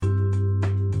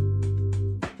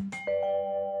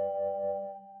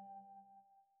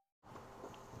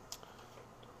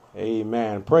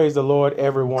Amen. Praise the Lord,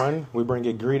 everyone. We bring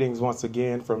you greetings once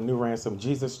again from New Ransom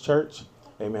Jesus Church.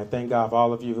 Amen. Thank God for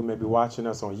all of you who may be watching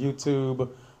us on YouTube,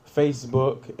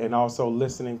 Facebook, and also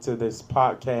listening to this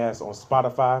podcast on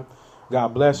Spotify. God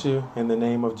bless you in the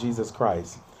name of Jesus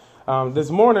Christ.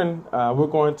 This morning, we're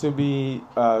going to be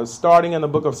starting in the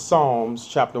book of Psalms,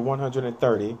 chapter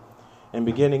 130, and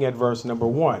beginning at verse number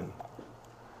 1.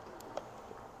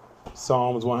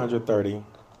 Psalms 130.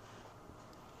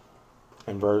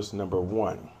 And verse number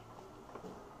 1.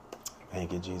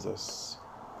 Thank you, Jesus.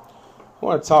 I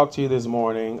want to talk to you this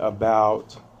morning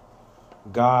about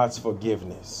God's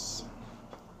forgiveness.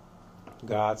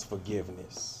 God's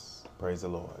forgiveness. Praise the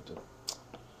Lord.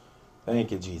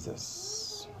 Thank you,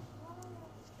 Jesus.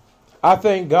 I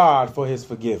thank God for his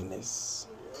forgiveness.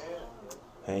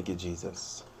 Thank you,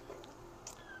 Jesus.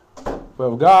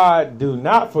 For if God do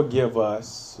not forgive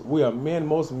us, we are men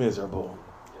most miserable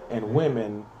and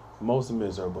women most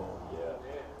miserable.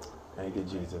 Thank you,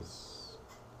 Jesus.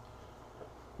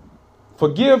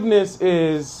 Forgiveness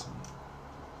is,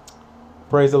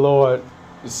 praise the Lord,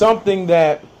 something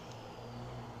that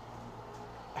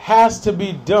has to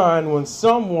be done when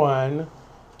someone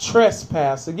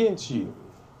trespasses against you.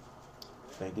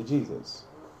 Thank you, Jesus.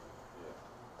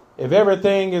 If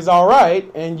everything is all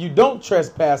right and you don't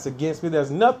trespass against me, there's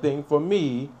nothing for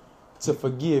me to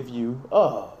forgive you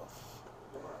of.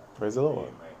 Praise the Lord.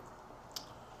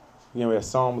 You know,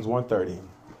 Psalms 130.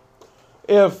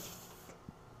 If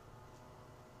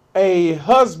a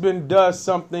husband does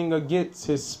something against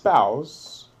his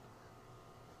spouse,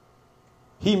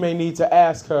 he may need to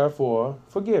ask her for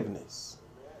forgiveness.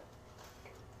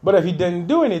 But if he didn't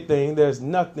do anything, there's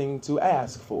nothing to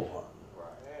ask for.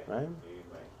 Right?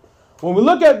 When we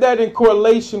look at that in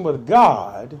correlation with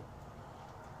God,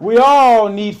 we all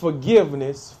need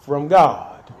forgiveness from God.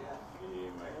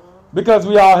 Because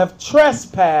we all have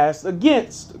trespassed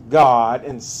against God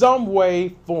in some way,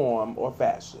 form, or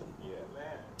fashion.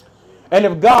 And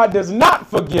if God does not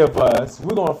forgive us,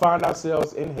 we're going to find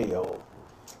ourselves in hell.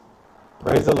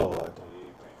 Praise the Lord.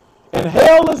 And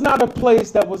hell is not a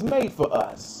place that was made for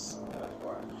us.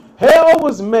 Hell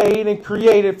was made and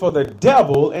created for the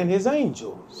devil and his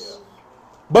angels.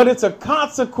 But it's a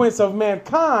consequence of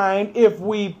mankind if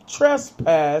we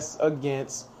trespass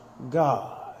against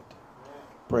God.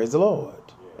 Praise the Lord.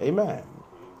 Amen.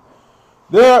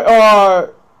 There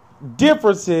are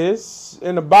differences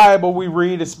in the Bible we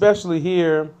read, especially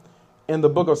here in the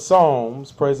book of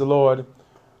Psalms. Praise the Lord.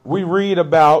 We read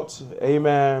about,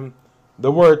 amen, the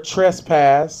word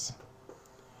trespass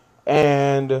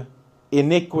and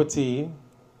iniquity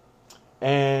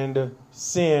and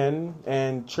sin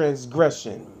and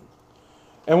transgression.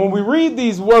 And when we read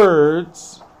these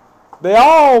words, they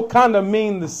all kind of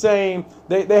mean the same.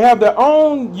 They have their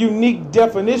own unique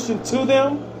definition to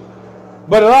them,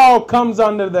 but it all comes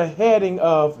under the heading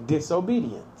of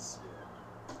disobedience.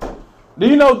 Do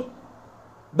you know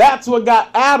that's what got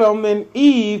Adam and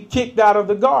Eve kicked out of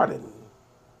the garden?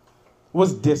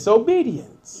 Was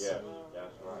disobedience. Yeah,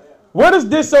 that's right. Where does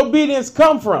disobedience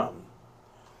come from?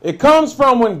 It comes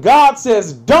from when God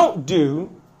says don't do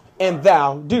and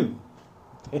thou do.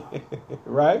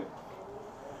 Right?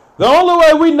 The only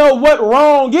way we know what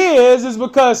wrong is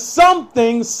because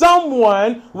something,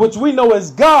 someone, which we know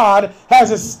as God, has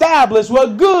established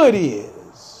what good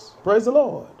is. Praise the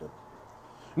Lord.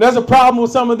 And there's a problem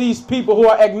with some of these people who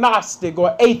are agnostic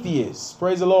or atheists.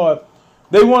 Praise the Lord.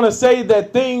 They want to say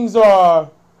that things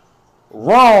are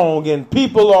wrong and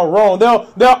people are wrong.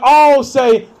 They'll all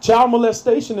say child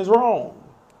molestation is wrong.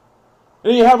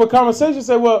 Then you have a conversation,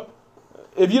 say, well,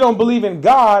 if you don't believe in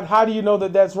God, how do you know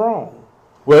that that's wrong?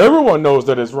 Well, everyone knows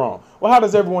that it's wrong. Well, how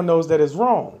does everyone know that it's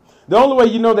wrong? The only way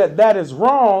you know that that is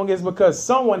wrong is because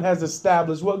someone has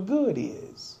established what good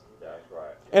is. That's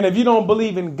right. And if you don't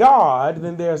believe in God,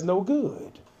 then there's no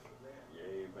good.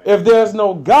 Amen. If there's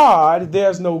no God,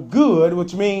 there's no good,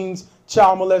 which means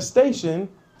child molestation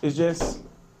is just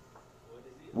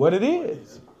what it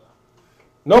is.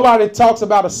 Nobody talks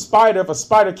about a spider if a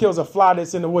spider kills a fly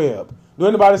that's in the web. Do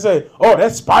anybody say, oh,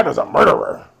 that spider's a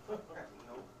murderer?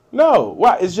 No,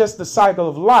 why? It's just the cycle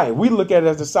of life. We look at it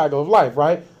as the cycle of life,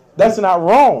 right? That's not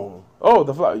wrong. Oh,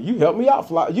 the fly, you helped me out,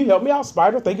 fly. You helped me out,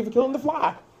 spider. Thank you for killing the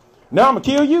fly. Now I'm going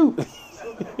to kill you.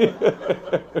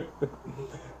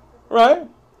 Right?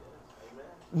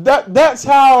 That's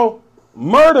how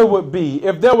murder would be.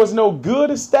 If there was no good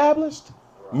established,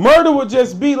 murder would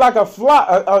just be like a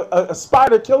fly, a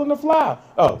spider killing a fly.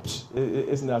 Oh,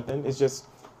 it's nothing. It's just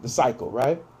the cycle,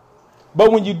 right?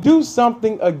 But when you do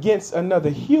something against another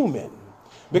human,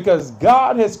 because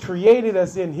God has created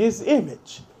us in his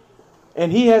image,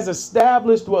 And he has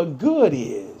established what good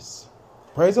is.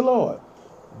 Praise the Lord.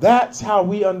 That's how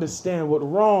we understand what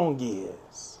wrong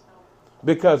is.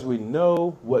 Because we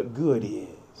know what good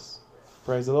is.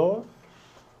 Praise the Lord.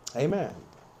 Amen.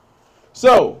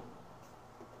 So,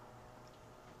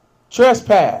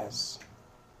 trespass.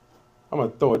 I'm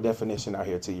going to throw a definition out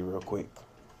here to you real quick.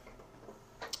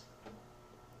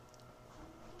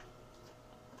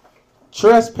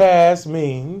 Trespass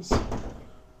means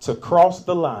to cross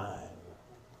the line.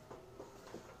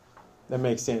 That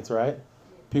makes sense, right?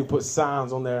 People put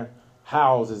signs on their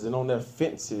houses and on their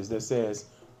fences that says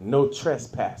no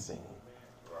trespassing.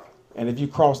 And if you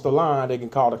cross the line, they can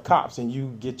call the cops and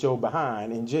you get your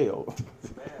behind in jail.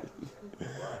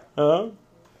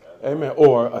 Amen.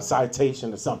 Or a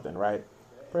citation or something, right?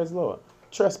 Praise the Lord.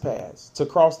 Trespass, to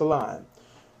cross the line.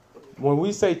 When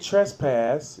we say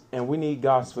trespass and we need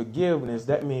God's forgiveness,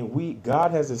 that means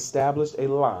God has established a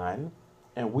line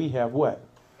and we have what?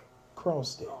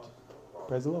 Crossed it.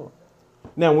 Praise the Lord.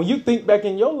 Now, when you think back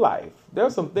in your life, there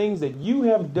are some things that you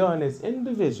have done as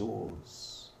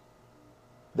individuals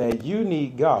that you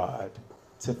need God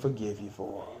to forgive you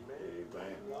for.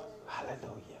 Amen.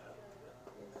 Hallelujah.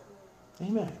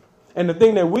 Amen. And the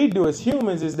thing that we do as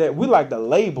humans is that we like to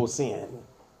label sin.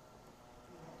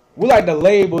 We like to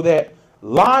label that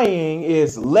lying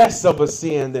is less of a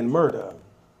sin than murder.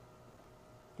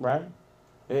 Right?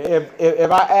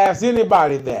 If I ask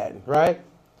anybody that, right?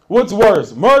 What's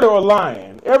worse, murder or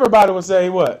lying? Everybody would say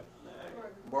what?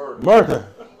 Murder.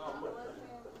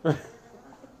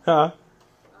 Huh?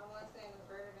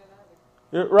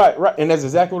 Right. And that's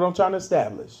exactly what I'm trying to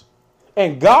establish.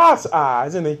 In God's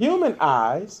eyes, in the human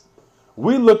eyes,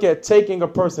 we look at taking a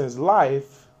person's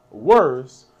life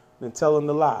worse than telling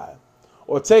the lie.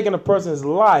 Or taking a person's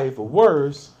life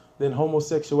worse than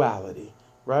homosexuality.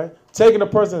 Right? Taking a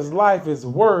person's life is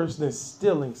worse than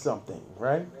stealing something.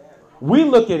 Right? We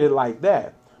look at it like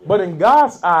that. But in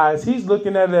God's eyes, he's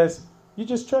looking at it as you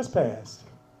just trespassed.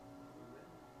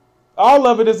 All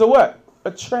of it is a what?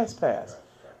 A trespass.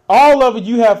 All of it,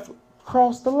 you have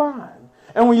crossed the line.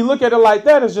 And when you look at it like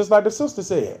that, it's just like the sister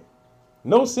said.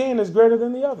 No sin is greater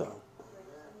than the other.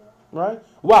 Right?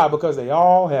 Why? Because they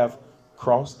all have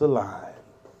crossed the line.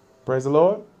 Praise the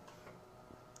Lord.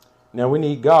 Now we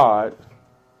need God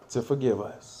to forgive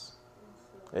us.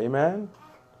 Amen.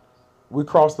 We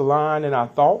cross the line in our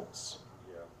thoughts.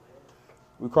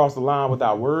 We cross the line with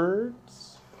our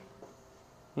words.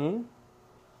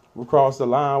 We cross the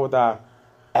line with our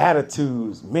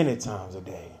attitudes many times a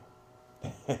day.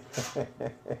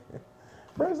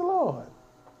 Praise the Lord.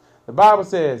 The Bible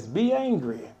says, be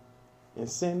angry and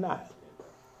sin not.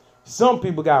 Some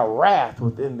people got wrath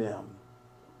within them.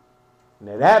 And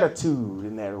that attitude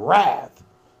and that wrath,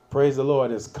 praise the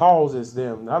Lord, it causes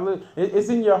them. It's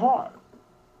in your heart.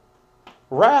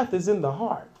 Wrath is in the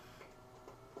heart.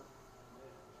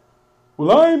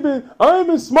 Well, I ain't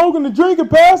been smoking and drinking,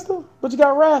 Pastor, but you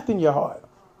got wrath in your heart.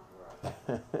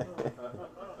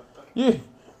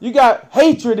 You got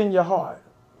hatred in your heart.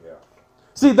 Yeah.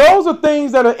 See, those are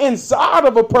things that are inside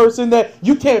of a person that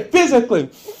you can't physically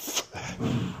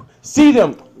see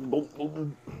them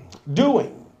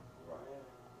doing.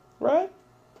 Right?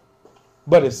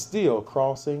 But it's still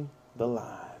crossing the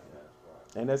line.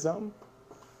 Ain't that something?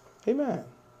 Amen.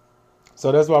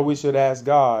 So that's why we should ask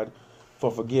God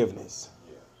for forgiveness.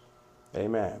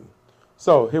 Amen.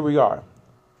 So here we are.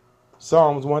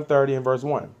 Psalms 130 and verse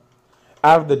 1.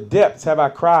 Out of the depths have I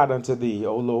cried unto thee,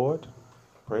 O Lord.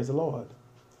 Praise the Lord.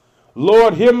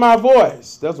 Lord, hear my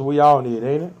voice. That's what we all need,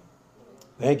 ain't it?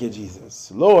 Thank you,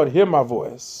 Jesus. Lord, hear my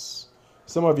voice.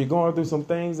 Some of you going through some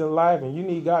things in life and you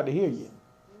need God to hear you.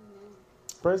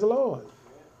 Praise the Lord.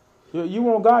 You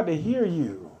want God to hear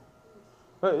you.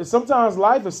 Sometimes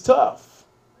life is tough.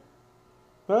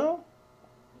 Well,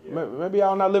 maybe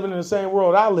y'all not living in the same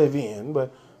world I live in,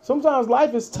 but sometimes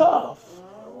life is tough.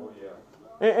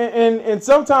 And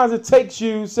sometimes it takes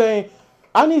you saying,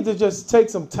 I need to just take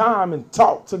some time and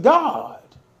talk to God.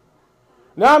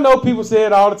 Now I know people say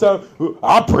it all the time.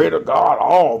 I pray to God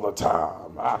all the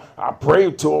time. I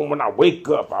pray to him when I wake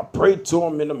up. I pray to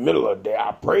him in the middle of the day.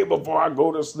 I pray before I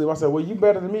go to sleep. I said, well, you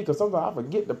better than me because sometimes I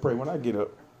forget to pray when I get up.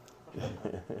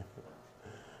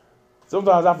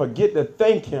 Sometimes I forget to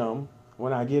thank him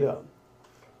when I get up.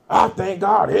 I thank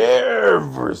God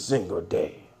every single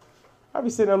day. I be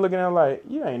sitting there looking at him like,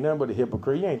 you ain't nothing but a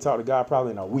hypocrite. You ain't talked to God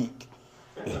probably in a week.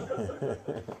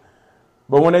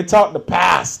 But when they talk to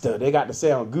pastor, they got to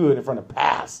sound good in front of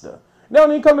pastor. They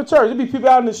don't even come to church. There be people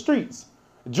out in the streets,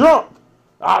 drunk.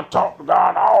 I talk to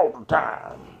God all the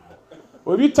time.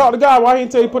 Well, if you talk to God, why he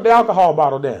didn't tell you to put the alcohol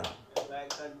bottle down?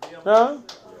 Huh?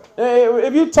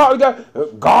 If you talk to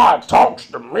God, God talks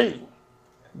to me.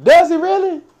 Does he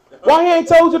really? Why he ain't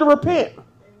told you to repent?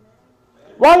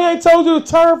 Why he ain't told you to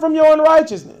turn from your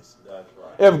unrighteousness?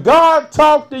 If God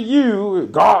talked to you,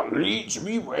 God leads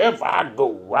me wherever I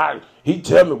go. He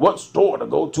tell me what store to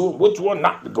go to and which one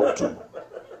not to go to.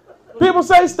 People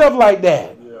say stuff like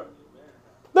that.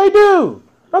 They do.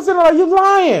 I said, "Oh, you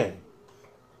lying.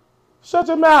 Shut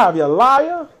your mouth, you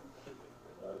liar."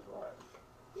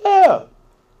 Yeah.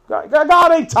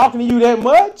 God ain't talking to you that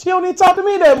much. He don't even talk to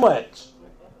me that much.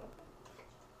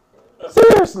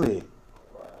 Seriously.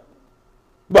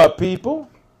 But people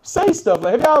say stuff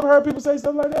like, have y'all ever heard people say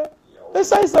stuff like that? They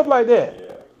say stuff like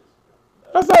that.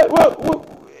 I said, well,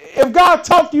 if God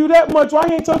talked to you that much, why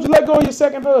he ain't told you to let go of your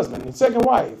second husband, your second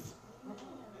wife?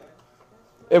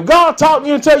 If God talked to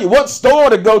you and tell you what store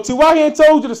to go to, why he ain't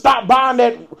told you to stop buying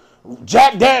that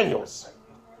Jack Daniels?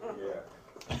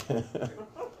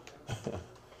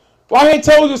 Why he ain't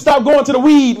told you to stop going to the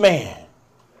weed man?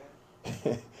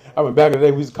 I mean, back in the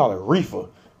day, we used to call it reefer.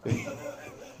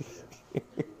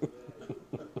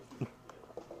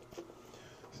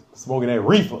 Smoking that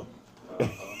reefer.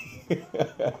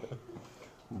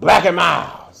 Black and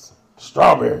Miles.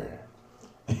 Strawberry.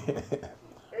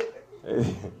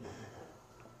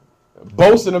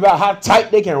 Boasting about how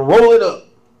tight they can roll it up.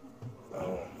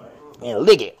 And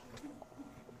lick it.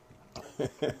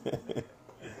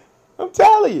 I'm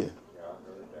telling you.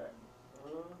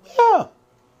 Yeah.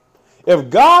 If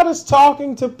God is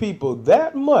talking to people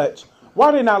that much, why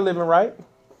are they not living right?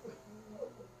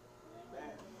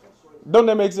 Don't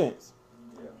that make sense?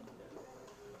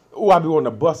 Oh, I be wanting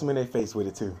to bust them in their face with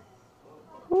it too.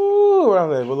 Ooh, I'm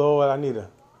like, well, Lord, I need to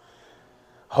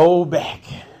hold back.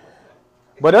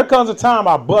 But there comes a time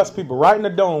I bust people right in the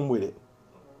dome with it.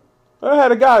 I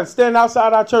had a guy standing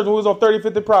outside our church when we was on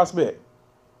 3050 Prospect.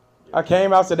 I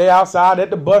came out today outside at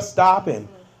the bus stop, and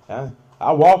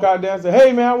I walk out there and say,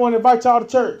 "Hey, man, I want to invite y'all to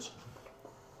church."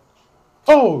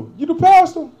 "Oh, you the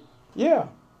pastor?" "Yeah."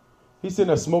 He's sitting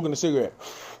there smoking a cigarette.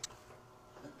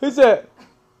 He said,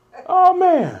 "Oh,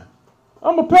 man,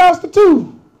 I'm a pastor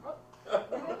too.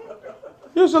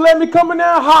 You should let me come in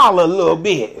there and holler a little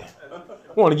bit.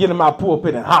 I want to get in my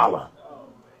pulpit and holler."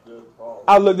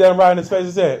 I looked at him right in his face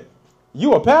and said,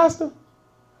 "You a pastor?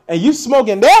 And you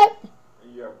smoking that?"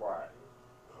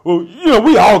 "Well,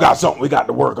 we all got something we got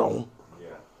to work on."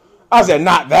 I said,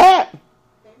 "Not that.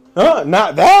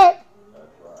 Not that."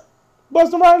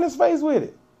 Bust him right in his face with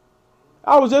it.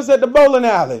 I was just at the bowling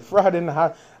alley Friday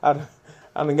night. I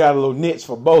done got a little niche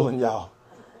for bowling, y'all.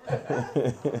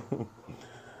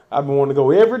 I've been wanting to go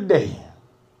every day.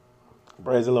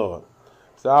 Praise the Lord.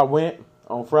 So I went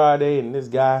on Friday, and this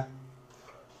guy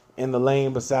in the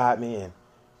lane beside me, and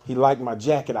he liked my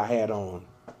jacket I had on.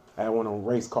 I had one of them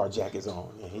race car jackets on.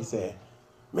 And he said,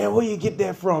 "Man, where you get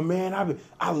that from, man?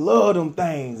 I love them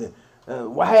things."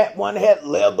 And one had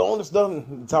leather on and stuff,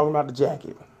 and talking about the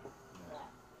jacket.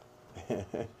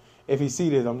 If you see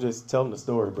this, I'm just telling the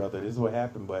story, brother. This is what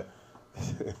happened. But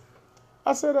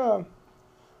I said,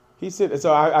 he said,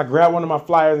 so I grabbed one of my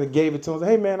flyers and gave it to him. I said,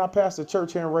 "Hey, man, I pastor a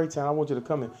church here in Raytown. I want you to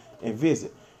come in and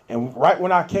visit." And right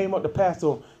when I came up to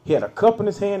pastor, he had a cup in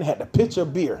his hand, had the pitcher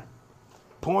of beer,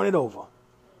 pouring it over.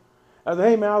 I said,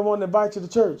 "Hey, man, I want to invite you to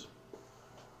church."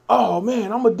 "Oh,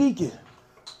 man, I'm a deacon."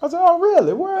 I said, "Oh,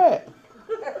 really? Where at?"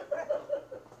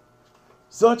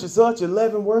 "Such and such in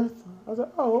Leavenworth." I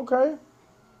said, "Oh, okay."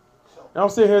 And I'm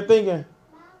sitting here thinking,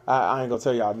 I ain't going to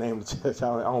tell y'all the name of the church.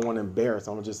 I don't want to embarrass.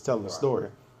 I'm just telling the story.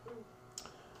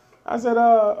 I said,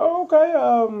 "Oh,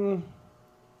 okay."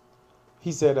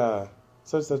 He said,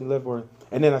 "Such and such in Leavenworth."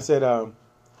 And then I said, and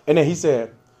then he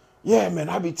said, "Yeah, man,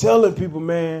 I be telling people,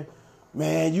 man,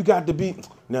 you got to be."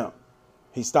 Now,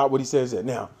 he stopped what he said. He said,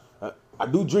 "Now, I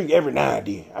do drink every now and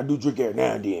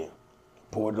then.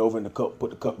 Poured it over in the cup, put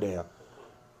the cup down."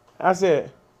 I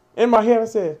said, in my head, I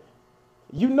said,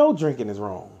 drinking is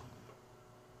wrong.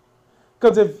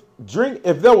 Because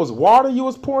if there was water you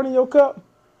was pouring in your cup,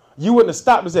 you wouldn't have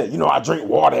stopped and said, "I drink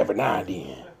water every now and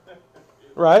then."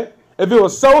 Right? If it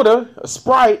was soda, a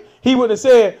Sprite, he wouldn't have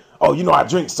said, "Oh, I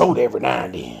drink soda every now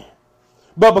and then."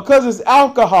 But because it's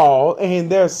alcohol and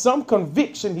there's some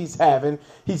conviction he's having,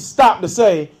 he stopped to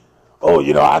say, "Oh,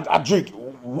 I drink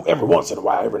every once in a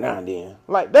while, every now and then."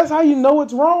 Like, that's how you know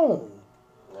it's wrong.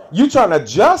 You trying to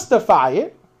justify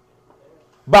it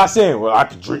by saying, "Well, I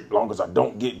can drink as long as I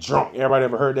don't get drunk." Everybody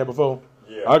ever heard that before?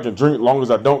 Yeah. "I can drink as long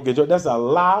as I don't get drunk." That's a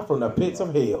lie from the pits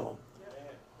of hell.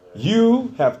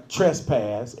 You have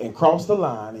trespassed and crossed the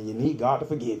line, and you need God to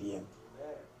forgive you.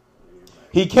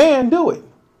 He can do it.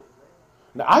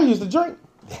 Now, I used to drink.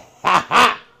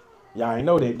 Y'all ain't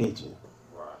know that, did you?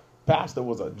 pastor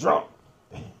was a drunk.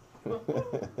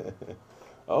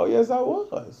 Oh, yes, I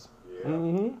was. Yeah.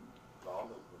 Mm-hmm.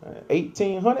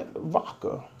 1800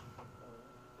 vodka.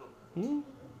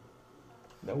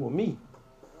 That was me.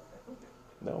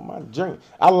 That was my drink.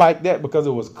 I like that because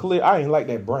it was clear. I ain't like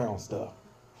that brown stuff.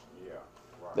 Yeah.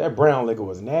 Right. That brown liquor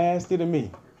was nasty to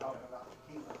me.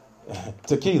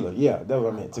 Tequila. Yeah, that's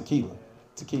what I meant. Tequila.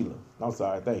 I'm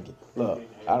sorry. Thank you. Look,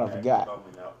 I done forgot.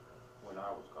 When I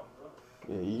was coming up.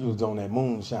 Yeah, you was on that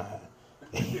moonshine.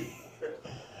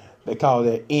 They call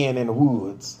that Inn in the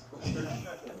Woods.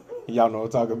 Y'all know what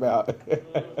I'm talking about. That's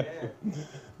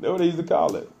what they used to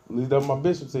call it. At least that's what my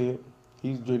bishop said. He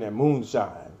used to drink that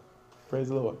moonshine. Praise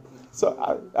the Lord.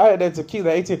 So I had that tequila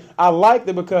 18. I liked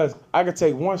it because I could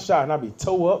take one shot and I'd be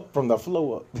toe up from the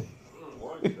flow up.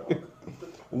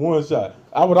 One shot.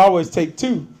 I would always take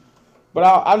two. But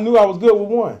I knew I was good with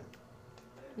one.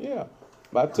 Yeah.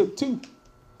 But I took two.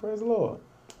 Praise the Lord.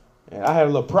 And I had a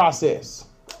little process.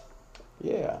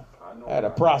 Yeah. I had a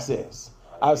process.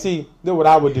 I see, then what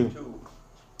I would do.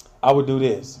 I would do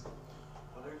this.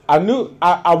 I knew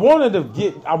I wanted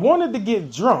to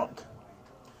get drunk.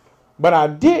 But I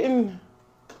didn't.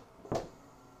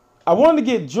 I wanted to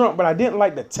get drunk, but I didn't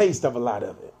like the taste of a lot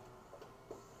of it.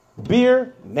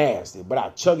 Beer, nasty, but I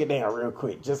chug it down real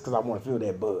quick just because I want to feel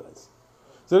that buzz.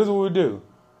 So this is what we do.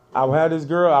 I would have this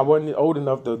girl. I wasn't old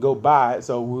enough to go buy it,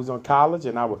 so we was in college,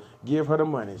 and I would give her the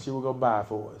money. She would go buy it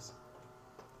for us.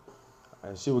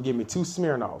 And she would give me 2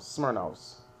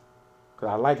 Smirnoffs, because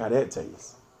I like how that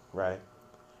tastes, right?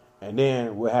 And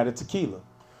then we'll have the tequila.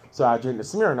 So I drink the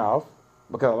Smirnoff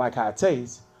because I like how it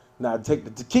tastes. Now I take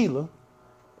the tequila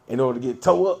in order to get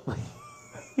toe up.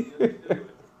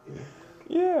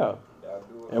 Yeah.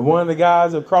 And one of the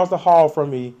guys across the hall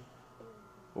from me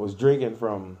was drinking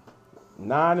from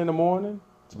 9 in the morning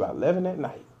to about 11 at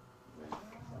night.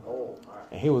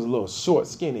 And he was a little short,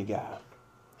 skinny guy.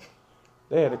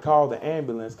 They had to call the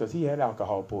ambulance because he had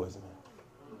alcohol poisoning.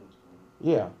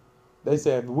 Yeah. They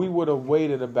said if we would have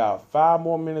waited about 5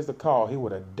 more minutes to call, he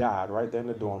would have died right there in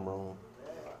the dorm room.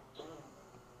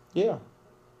 Yeah.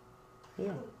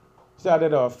 Yeah. See how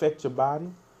that'll affect your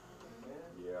body?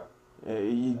 Yeah.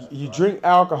 You drink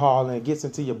alcohol and it gets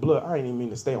into your blood. I ain't even mean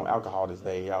to stay on alcohol this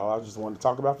day, y'all. I just wanted to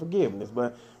talk about forgiveness,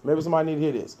 but maybe somebody need to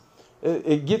hear this.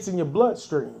 It gets in your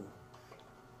bloodstream.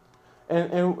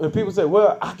 And people say,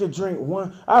 well, I could drink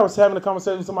one. I was having a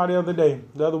conversation with somebody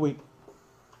the other week.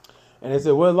 And they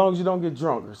said, well, as long as you don't get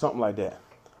drunk or something like that.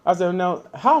 I said, now,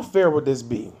 how fair would this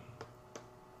be?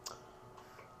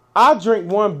 I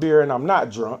drink one beer and I'm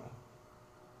not drunk.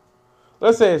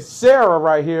 Let's say Sarah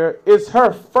right here, it's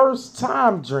her first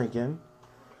time drinking.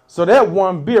 So that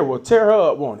one beer will tear her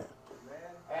up, won't it?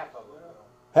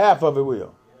 Half of it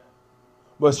will.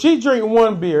 But she drink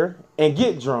one beer and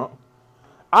get drunk.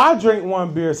 I drink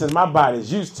one beer since my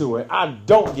body's used to it. I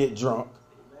don't get drunk.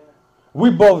 We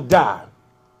both die.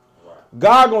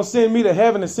 God gonna send me to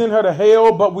heaven and send her to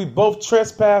hell, but we both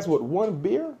trespass with one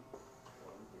beer?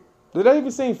 Did that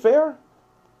even seem fair?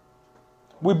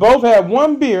 We both have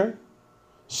one beer.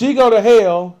 She go to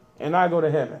hell and I go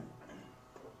to heaven.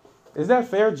 Is that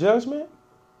fair judgment?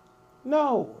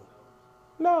 No.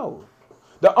 No.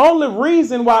 The only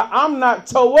reason why I'm not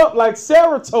toe up like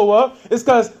Sarah toe up is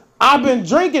because I've been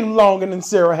drinking longer than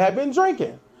Sarah had been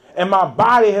drinking. And my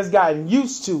body has gotten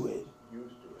used to it.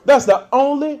 That's the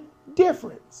only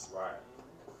difference. Right.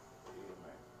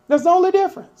 That's the only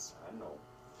difference. I know.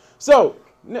 So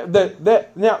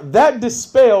that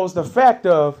dispels the fact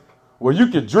of, well, you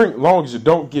can drink long as you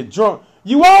don't get drunk.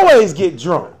 You always get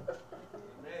drunk.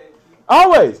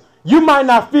 Always. You might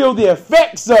not feel the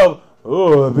effects of,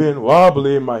 oh, I've been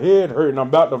wobbly and my head hurting, I'm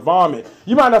about to vomit.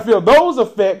 You might not feel those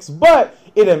effects, but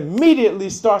it immediately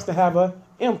starts to have an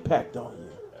impact on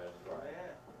you. That's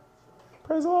right.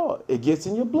 Praise the Lord. It gets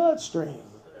in your bloodstream.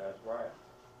 That's right.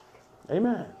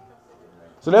 Amen.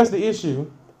 So that's the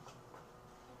issue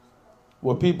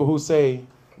with people who say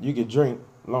you can drink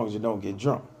as long as you don't get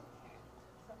drunk.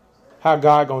 How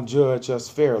God gonna judge us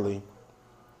fairly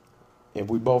if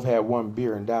we both had one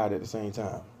beer and died at the same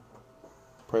time?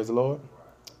 Praise the Lord.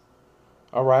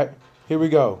 All right, here we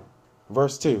go.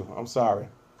 Verse 2. I'm sorry.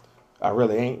 I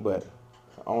really ain't, but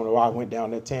I don't know why I went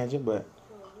down that tangent, but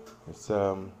it's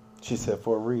she said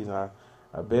for a reason.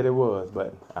 I bet it was,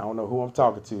 but I don't know who I'm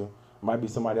talking to. Might be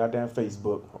somebody out there on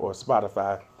Facebook or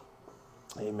Spotify.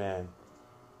 Amen.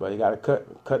 But you got to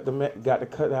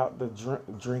cut out the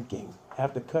drinking.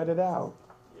 Have to cut it out.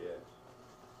 Yes.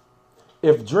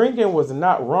 If drinking was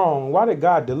not wrong, why did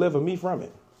God deliver me from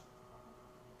it?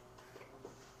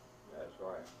 That's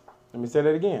right. Let me say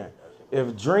that again.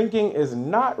 If drinking is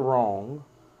not wrong,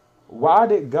 why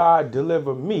did God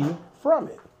deliver me from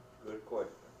it? Good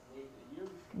question.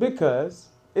 Because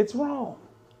it's wrong.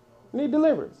 Need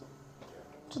deliverance.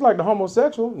 Just like the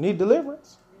homosexual need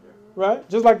deliverance. Right?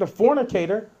 Just like the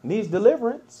fornicator needs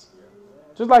deliverance.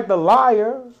 Just like the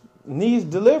liar needs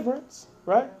deliverance.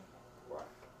 Right?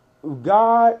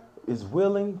 God is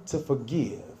willing to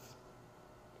forgive.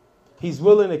 He's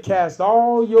willing to cast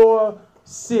all your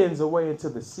sins away into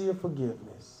the sea of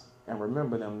forgiveness and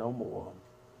remember them no more.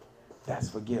 That's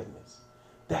forgiveness.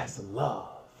 That's love.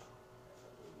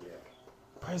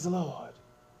 Praise the Lord.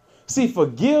 See,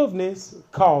 forgiveness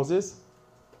causes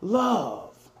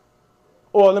love.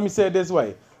 Or let me say it this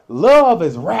way. Love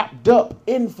is wrapped up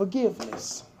in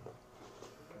forgiveness.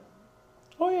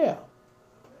 Oh, yeah.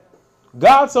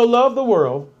 God so loved the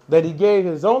world that he gave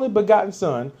his only begotten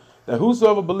Son, that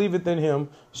whosoever believeth in him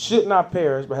should not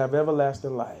perish but have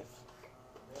everlasting life.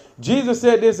 Jesus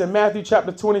said this in Matthew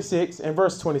chapter 26 and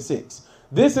verse 26.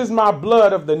 This is my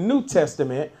blood of the New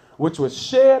Testament, which was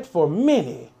shed for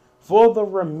many for the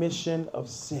remission of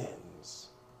sins,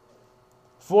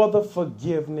 for the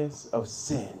forgiveness of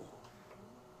sin.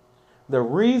 The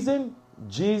reason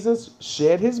Jesus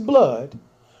shed his blood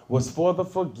was for the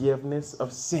forgiveness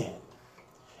of sin.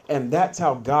 And that's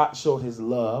how God showed his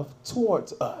love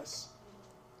towards us.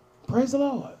 Praise the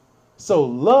Lord. So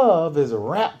love is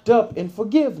wrapped up in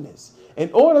forgiveness.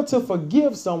 In order to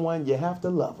forgive someone, you have to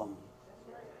love them.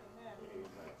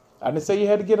 I didn't say you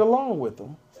had to get along with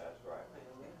them.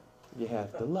 You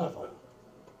have to love them.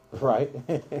 Right?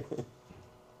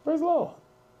 Praise the Lord.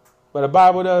 But the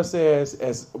Bible does says,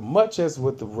 as much as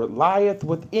what lieth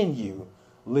within you,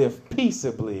 live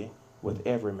peaceably with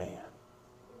every man.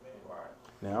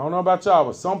 Now, I don't know about y'all,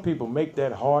 but some people make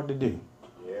that hard to do.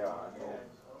 Yeah, I know.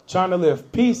 Trying to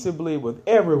live peaceably with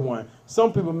everyone.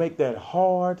 Some people make that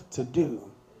hard to do.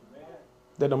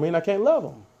 That don't mean I can't love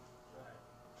them.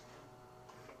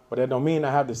 But that don't mean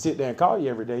I have to sit there and call you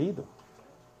every day either.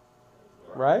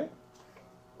 Right?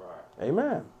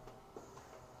 Amen.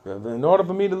 In order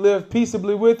for me to live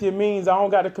peaceably with you means I don't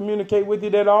got to communicate with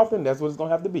you that often. That's what it's going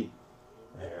to have to be.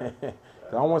 I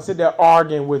don't want to sit there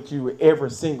arguing with you every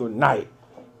single night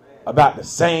about the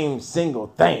same single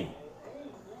thing.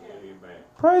 Amen.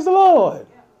 Praise the Lord.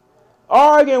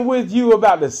 Arguing with you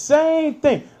about the same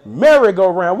thing.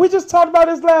 Merry-go-round. We just talked about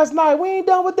this last night. We ain't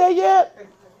done with that yet.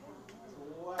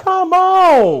 Come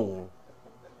on.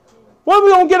 When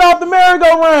we going to get off the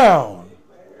merry-go-round?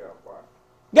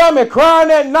 Got me crying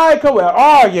that night because we're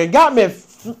arguing. Got me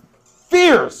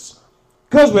fierce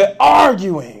because we're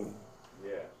arguing.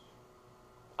 Yes.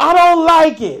 I don't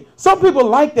like it. Some people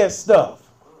like that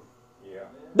stuff. Yeah.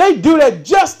 They do that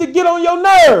just to get on your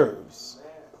nerves.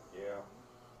 Yeah.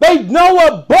 They know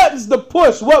what buttons to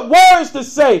push, what words to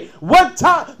say, what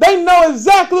time. They know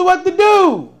exactly what to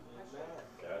do.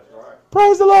 That's right.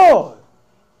 Praise the Lord.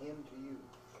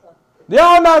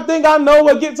 Y'all not think I know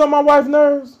what gets on my wife's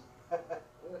nerves?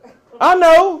 I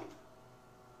know.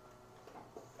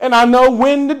 And I know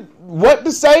what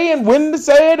to say and when to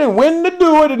say it and when to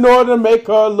do it in order to make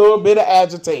her a little bit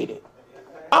agitated.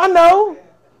 I know.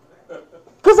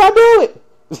 Because I do it.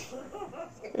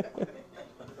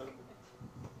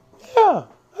 Yeah,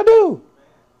 I do.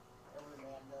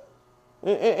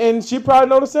 And she probably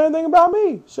know the same thing about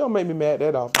me. She don't make me mad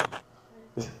that often.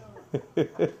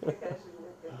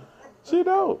 She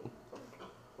don't.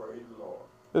 Praise the Lord.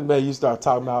 This man, you start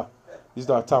talking about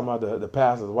the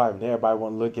pastor's wife, and everybody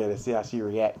want to look at her and see how she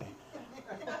reacting.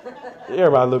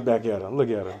 Everybody look back at her. Look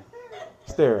at her.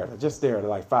 Stare at her. Just stare at her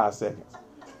like 5 seconds.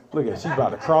 Look at her. She's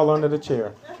about to crawl under the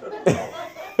chair.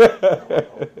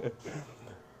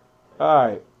 All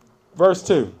right. Verse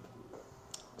 2.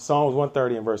 Psalms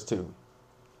 130 and verse 2.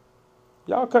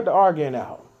 Y'all cut the arguing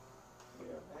out.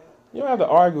 You don't have to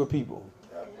argue with people.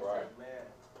 That's right.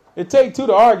 It takes two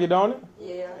to argue, don't it?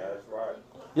 Yeah. That's right.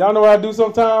 Y'all know what I do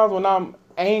sometimes when I'm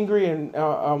angry and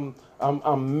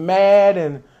I'm mad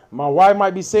and my wife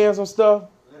might be saying some stuff?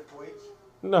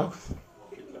 No.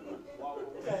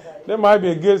 That might be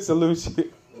a good solution.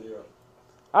 Yeah.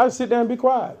 I just sit there and be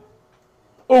quiet.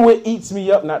 Oh, it eats me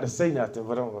up not to say nothing,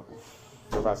 but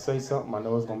if I say something, I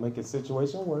know it's going to make the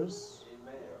situation worse.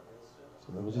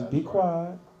 So let me just be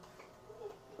quiet.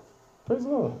 Praise the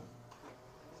Lord.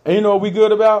 And you know what we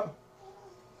good about?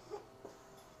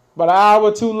 About an hour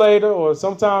or two later, or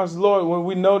sometimes, Lord, when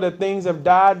we know that things have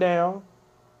died down,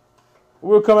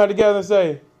 we'll come out together and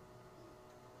say,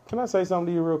 can I say something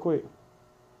to you real quick?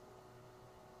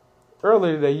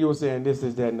 Earlier today, you were saying this,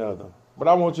 that, and the other. But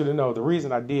I want you to know the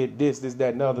reason I did this,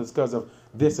 that, and the other is because of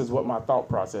this is what my thought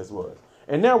process was.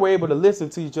 And now we're able to listen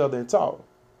to each other and talk.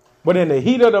 But in the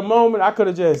heat of the moment, I could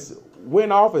have just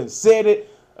went off and said it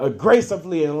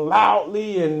aggressively and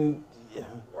loudly, and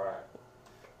Right.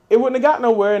 it wouldn't have got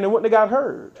nowhere, and it wouldn't have got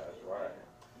heard. That's right.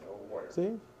 No way.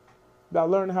 See? About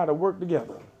learning how to work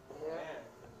together.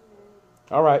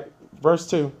 All right, verse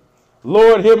 2.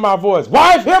 Lord, hear my voice.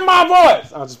 Wife, hear my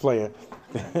voice. I'm just playing.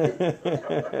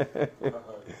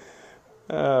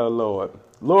 Oh, Lord.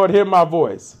 Lord, hear my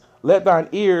voice. Let thine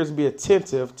ears be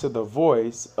attentive to the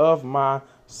voice of my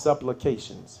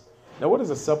supplications. Now, what is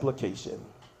a supplication?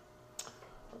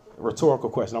 A rhetorical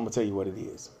question. I'm going to tell you what it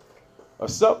is. A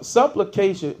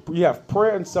supplication, you have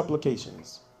prayer and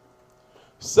supplications.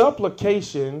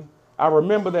 Supplication, I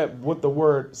remember that with the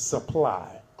word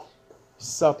supply.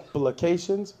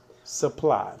 Supplications,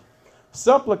 supply.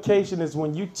 Supplication is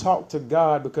when you talk to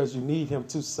God because you need him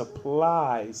to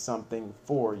supply something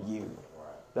for you.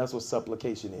 That's what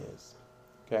supplication is.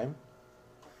 Okay?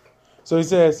 So he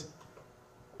says,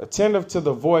 attentive to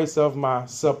the voice of my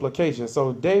supplication.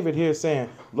 So David here is saying,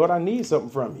 Lord, I need something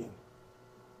from you.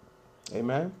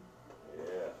 Amen? Yeah.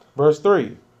 Verse 3.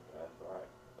 That's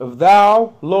right. If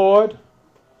thou, Lord,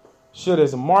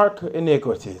 shouldest mark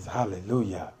iniquities.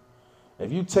 Hallelujah.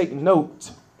 If you take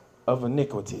note of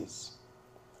iniquities,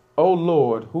 O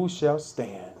Lord, who shall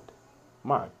stand?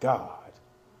 My God.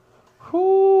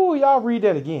 Whoo, y'all read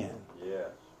that again. Yes.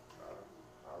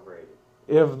 I read it.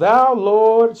 If thou,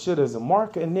 Lord, shouldest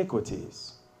mark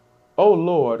iniquities, O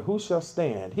Lord, who shall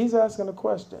stand? He's asking a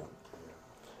question.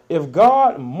 If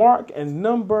God mark and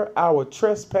number our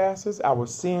trespasses, our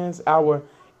sins, our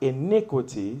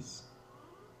iniquities,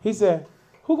 he said,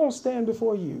 who gonna stand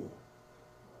before you?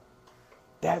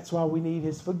 That's why we need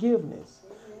his forgiveness.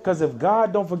 Because if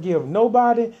God don't forgive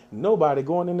nobody, nobody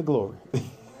going into glory.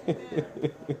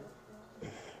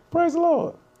 Praise the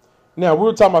Lord. Now, we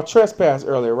were talking about trespass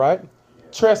earlier, right?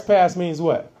 Trespass means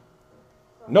what?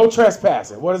 No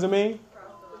trespassing. What does it mean?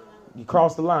 You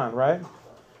cross the line, right?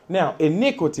 Now,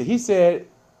 iniquity. He said,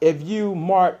 if you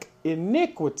mark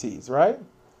iniquities, right?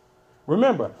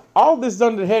 Remember, all this is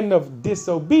under the heading of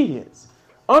disobedience.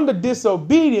 Under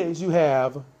disobedience, you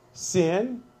have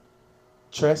sin,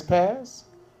 trespass,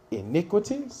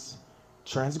 iniquities,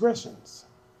 transgressions.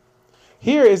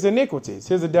 Here is iniquities.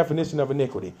 Here's a definition of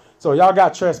iniquity. So y'all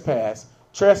got trespass.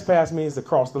 Trespass means to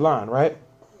cross the line, right?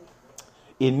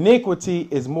 Iniquity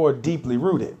is more deeply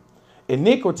rooted.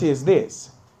 Iniquity is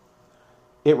this.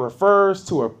 It refers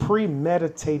to a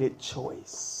premeditated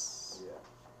choice.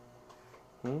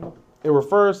 It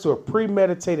refers to a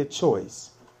premeditated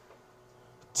choice.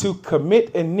 To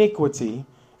commit iniquity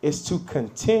is to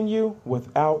continue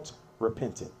without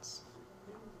repentance.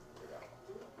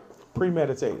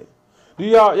 Premeditated. Do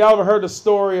y'all ever heard the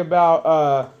story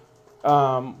about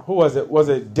who was it? Was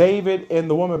it David and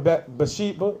the woman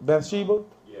Bathsheba?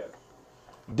 Yes.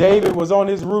 David was on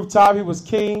his rooftop. He was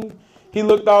king. He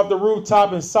looked off the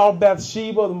rooftop and saw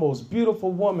Bathsheba, the most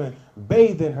beautiful woman,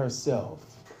 bathing herself.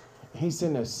 He's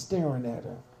sitting there staring at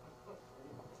her,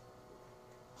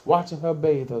 watching her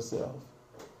bathe herself.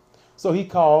 So he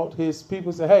called his people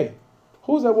and said, hey,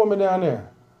 who's that woman down there?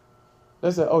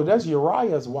 They said, oh, that's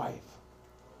Uriah's wife.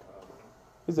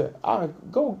 He said,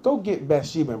 go get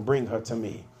Bathsheba and bring her to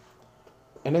me.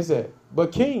 And they said,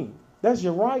 but king, that's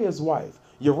Uriah's wife.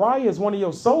 Uriah is one of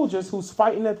your soldiers who's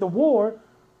fighting at the war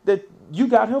that you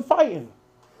got him fighting.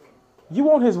 You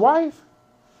want his wife?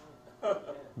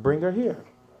 Bring her here.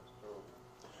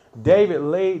 David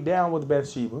laid down with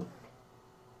Bathsheba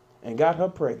and got her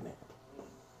pregnant.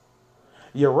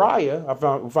 Uriah,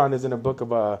 we found this in the book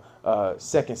of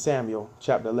 2 Samuel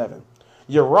chapter 11.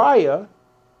 Uriah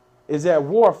is at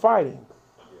war fighting.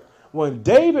 When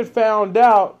David found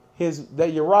out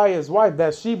that Uriah's wife,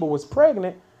 Bathsheba, was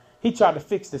pregnant, he tried to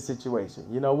fix the situation.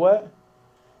 You know what?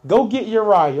 Go get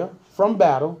Uriah from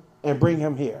battle and bring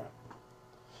him here.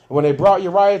 When they brought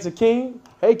Uriah to king,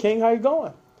 hey, king, how you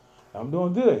going? I'm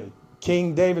doing good.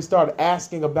 King David started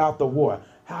asking about the war.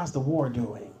 How's the war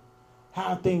doing? How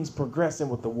are things progressing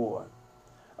with the war?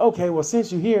 Okay, well,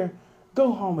 since you're here,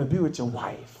 go home and be with your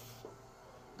wife.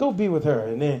 Go be with her,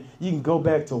 and then you can go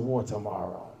back to war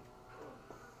tomorrow.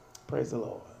 Praise the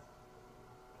Lord.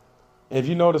 If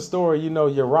you know the story, you know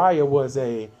Uriah was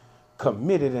a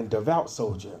committed and devout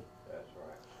soldier. That's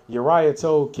right. Uriah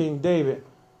told King David,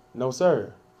 no,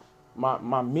 sir,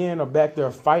 my men are back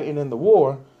there fighting in the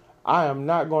war. I am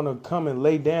not going to come and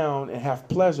lay down and have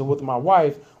pleasure with my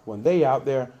wife when they out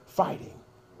there fighting.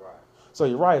 Right. So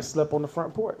Uriah slept on the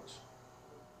front porch.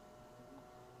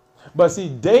 But see,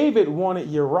 David wanted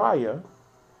Uriah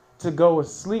to go and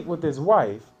sleep with his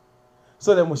wife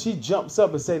so that when she jumps up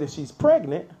and say that she's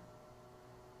pregnant,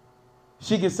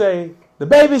 she can say, the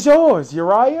baby's yours,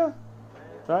 Uriah.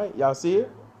 Right? Y'all see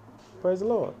it? Praise the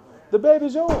Lord. The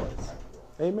baby's yours.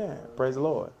 Amen. Praise the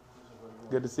Lord.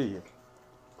 Good to see you.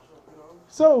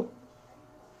 So,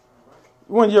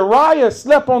 when Uriah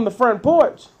slept on the front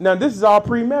porch, now this is all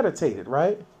premeditated,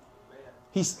 right?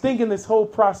 He's thinking this whole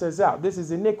process out. This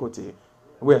is iniquity.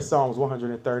 We're at Psalms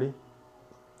 130.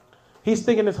 He's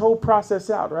thinking this whole process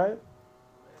out, right?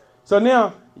 So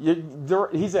now,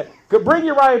 he said, bring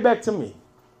Uriah back to me.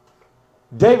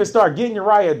 David started getting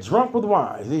Uriah drunk with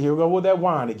wine. Here we go with that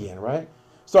wine again, right?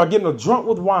 Start getting him drunk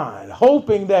with wine,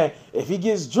 hoping that if he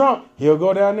gets drunk, he'll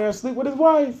go down there and sleep with his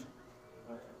wife.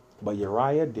 But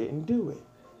Uriah didn't do it.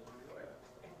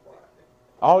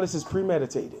 All this is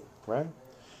premeditated, right?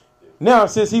 Now,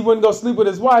 since he wouldn't go sleep with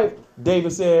his wife,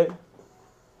 David said,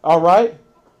 all right,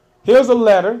 here's a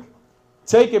letter.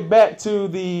 Take it back to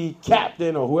the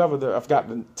captain or whoever, I forgot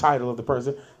the title of the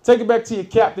person. Take it back to your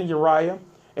captain, Uriah.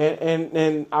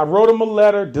 And I wrote him a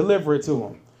letter, deliver it to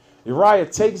him. Uriah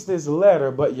takes this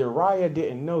letter, but Uriah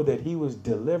didn't know that he was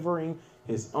delivering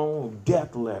his own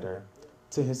death letter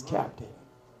to his captain.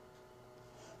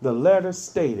 The letter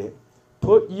stated,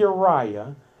 put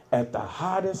Uriah at the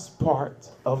hottest part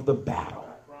of the battle,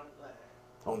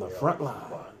 on the front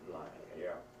line.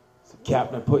 So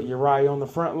captain put Uriah on the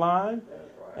front line,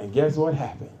 and guess what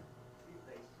happened?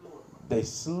 They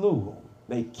slew him.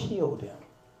 They killed him.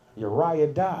 Uriah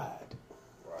died.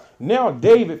 Now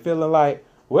David feeling like,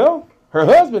 well, her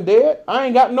husband dead. I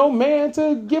ain't got no man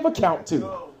to give account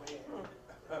to.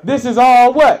 This is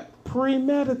all what?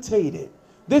 Premeditated.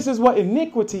 This is what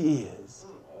iniquity is.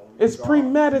 It's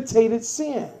premeditated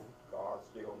sin.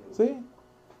 See?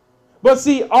 But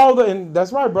see, and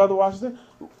that's right, Brother Washington.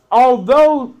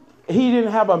 Although he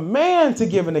didn't have a man to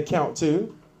give an account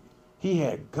to, he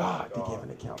had God to give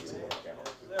an account to.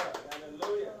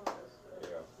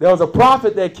 There was a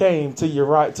prophet that came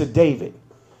to David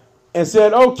and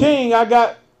said, "Oh, king, I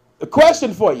got a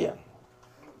question for you."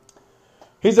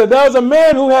 He said, there was a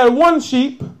man who had one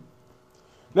sheep.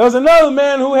 There was another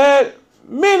man who had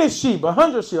many sheep,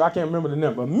 100 sheep. I can't remember the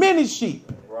number. Many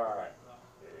sheep. Right.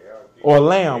 Yeah, or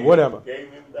lamb, whatever.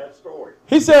 Gave him that story.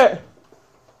 He said,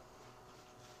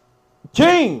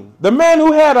 king, the man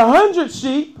who had 100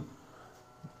 sheep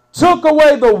took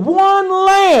away the one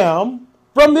lamb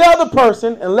from the other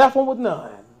person and left him with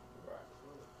none.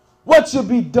 What should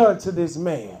be done to this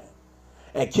man?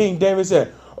 And King David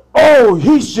said, oh,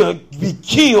 he should be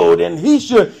killed and he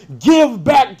should give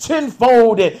back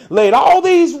tenfold, and laid all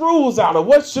these rules out of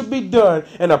what should be done.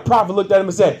 And the prophet looked at him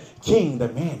and said, king, the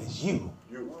man is you.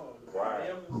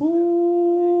 Ooh,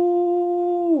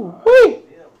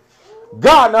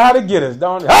 God know how to get us,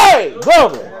 don't he? Hey,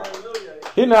 glory.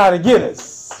 He know how to get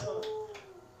us.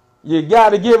 You got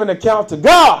to give an account to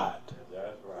God.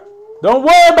 Don't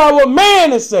worry about what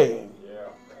man is saying.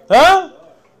 Huh?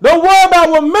 Don't worry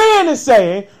about what man is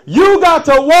saying. You got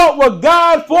to walk with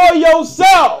God for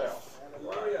yourself.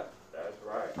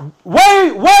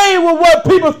 Wait with what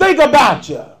people think about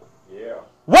you.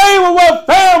 Wait with what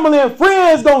family and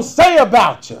friends going to say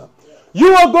about you.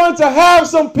 You are going to have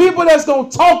some people that's going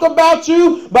to talk about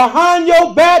you behind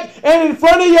your back and in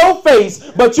front of your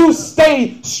face, but you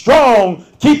stay strong,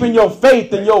 keeping your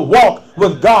faith and your walk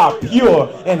with God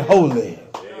pure and holy.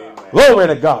 Amen. Glory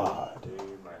to God. Amen.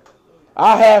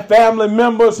 I have family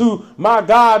members who, my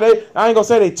God, I ain't going to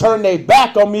say they turn their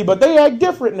back on me, but they act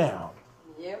different now.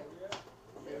 Yep.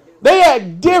 They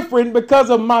act different because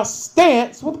of my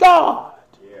stance with God.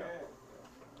 Yeah.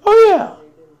 Oh, yeah.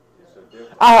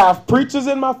 I have preachers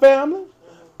in my family,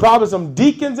 probably some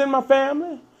deacons in my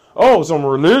family, some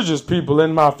religious people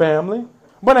in my family,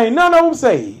 but ain't none of them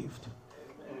saved.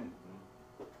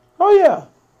 Oh, yeah.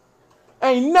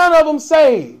 Ain't none of them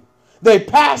saved. They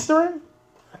pastoring.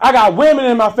 I got women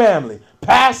in my family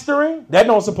pastoring. That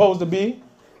don't supposed to be.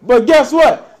 But guess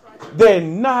what? They're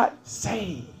not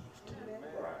saved,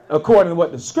 according to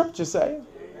what the scriptures say.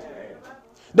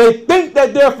 They think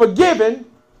that they're forgiven,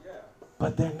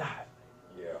 but they're not.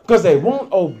 Because they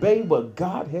won't obey what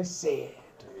God has said.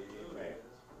 Amen.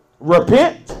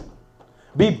 Repent,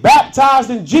 be baptized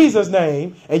in Jesus'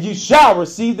 name, and you shall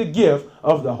receive the gift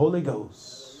of the Holy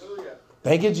Ghost. Hallelujah.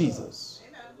 Thank you, Jesus.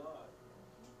 Amen.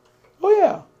 Oh,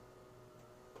 yeah.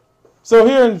 So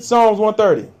here in Psalms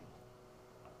 130.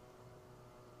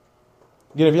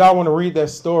 Again, if y'all want to read that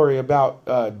story about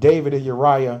David and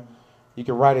Uriah, you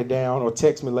can write it down or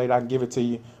text me later. I can give it to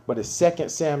you. But it's 2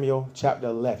 Samuel chapter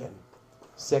 11.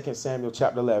 2 Samuel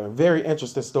chapter 11. Very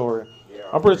interesting story. Yeah,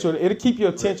 I'm pretty sure it'll keep your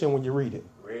attention when you read it.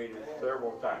 Read it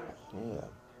several times. Yeah.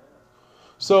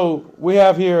 So we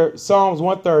have here Psalms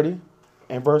 130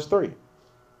 and verse 3.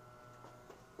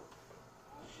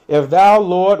 If thou,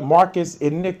 Lord, markest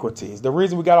iniquities. The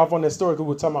reason we got off on this story because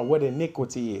we're talking about what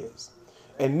iniquity is.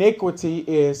 Iniquity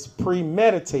is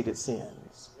premeditated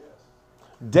sins.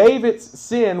 David's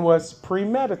sin was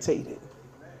premeditated.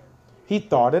 He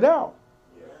thought it out.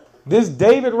 This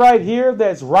David right here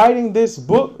that's writing this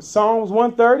book, Psalms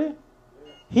 130,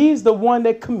 he's the one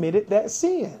that committed that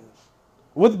sin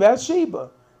with Bathsheba.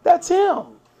 That's him.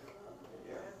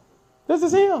 This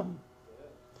is him.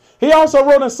 He also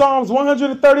wrote in Psalms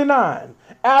 139,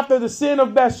 after the sin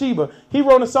of Bathsheba, he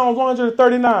wrote in Psalms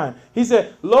 139, he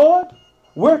said, Lord,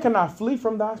 where can I flee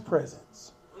from thy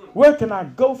presence? Where can I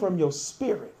go from your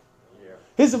spirit?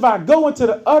 He said, if I go into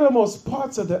the uttermost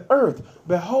parts of the earth,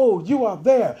 behold, you are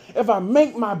there. If I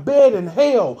make my bed in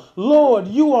hell, Lord,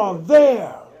 you are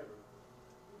there.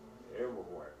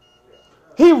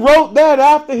 He wrote that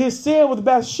after his sin with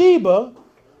Bathsheba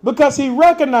because he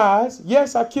recognized,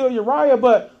 yes, I killed Uriah,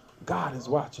 but God is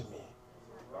watching me.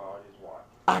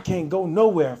 I can't go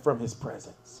nowhere from his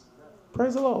presence.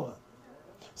 Praise the Lord.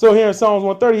 So here in Psalms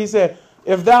 130, he said,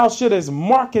 if thou shouldest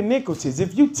mark iniquities,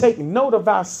 if you take note of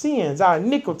our sins, our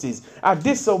iniquities, our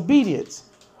disobedience,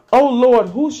 O Lord,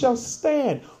 who shall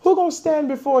stand? Who gonna stand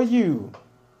before you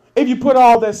if you put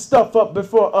all that stuff up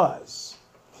before us?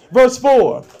 Verse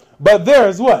 4, but there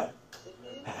is what?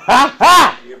 Ha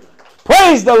ha!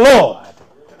 Praise the Lord.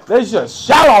 Let's just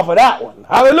shout off of that one.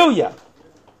 Hallelujah.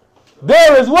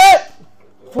 There is what?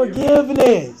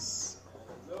 Forgiveness.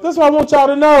 That's what I want y'all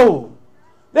to know.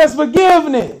 There's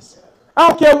forgiveness. I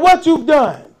don't care what you've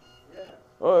done.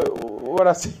 What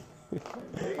I say?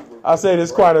 I say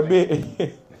this quite a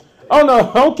bit. Oh no,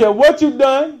 I don't care what you've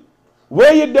done,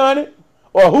 where you done it,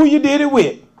 or who you did it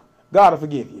with. God will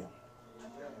forgive you.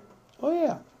 Oh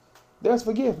yeah, there's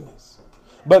forgiveness.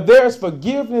 But there's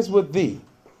forgiveness with thee,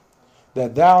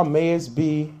 that thou mayest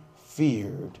be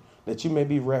feared, that you may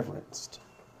be reverenced.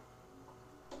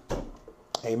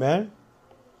 Amen.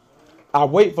 I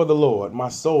wait for the Lord, my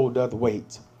soul doth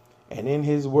wait, and in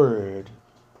his word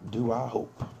do I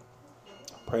hope.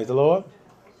 Praise the Lord.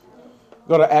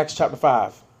 Go to Acts chapter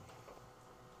 5.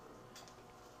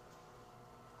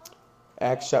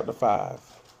 Acts chapter 5.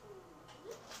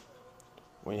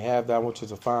 When you have that, I want you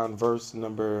to find verse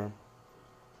number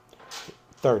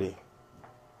 30.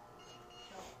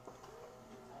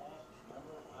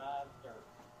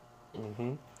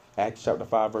 Acts chapter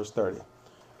 5, verse 30.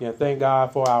 Again, thank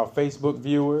God for our Facebook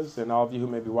viewers and all of you who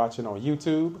may be watching on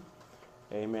YouTube.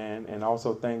 Amen. And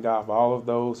also thank God for all of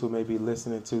those who may be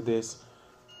listening to this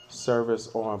service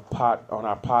on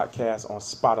our podcast on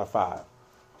Spotify.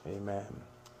 Amen.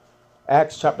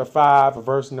 Acts chapter 5,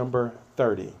 verse number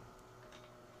 30.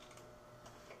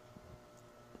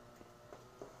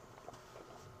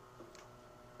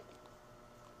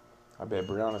 I bet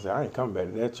Brianna said, I ain't coming back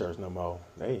to that church no more.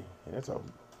 Hey, that's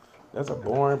a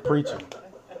boring preacher.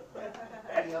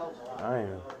 I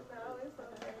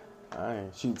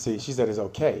ain't. She said it's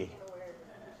okay.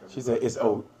 She said it's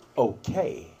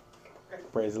okay.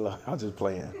 Praise the Lord. I'm just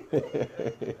playing.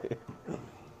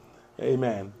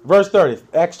 Amen. Verse 30.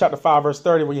 Acts chapter 5, verse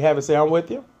 30. When you have it, say, I'm with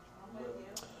you.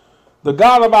 The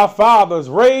God of our fathers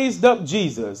raised up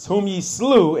Jesus, whom ye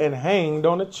slew and hanged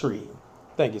on a tree.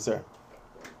 Thank you, sir.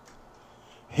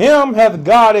 Him hath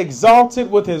God exalted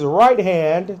with his right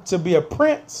hand to be a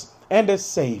prince and a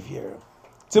savior.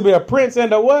 To be a prince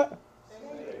and a what?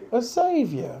 A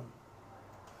savior.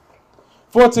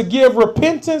 For to give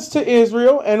repentance to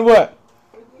Israel and what?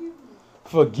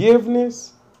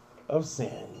 Forgiveness of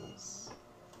sins.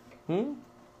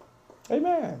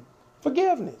 Amen.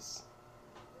 Forgiveness.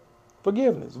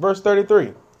 Forgiveness. Verse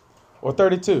 33 or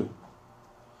 32.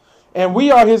 And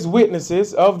we are his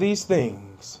witnesses of these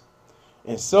things.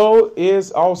 And so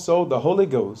is also the Holy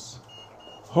Ghost,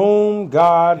 whom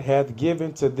God hath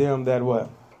given to them that what?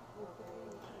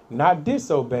 Not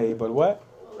disobey, but what?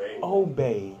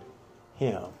 Obey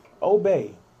him.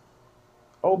 Obey.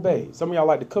 Obey. Some of y'all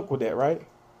like to cook with that, right?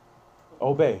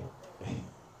 Obey.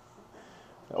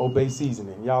 Obey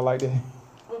seasoning. Y'all like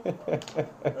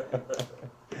that?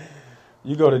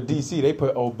 You go to D.C., they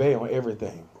put obey on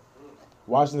everything.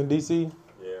 Washington, D.C.?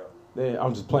 Yeah.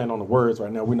 I'm just playing on the words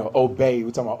right now. We know obey.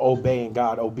 We're talking about obeying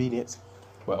God, obedience.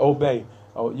 But obey.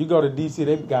 Oh, you go to D.C.,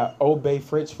 they've got obey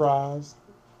French fries.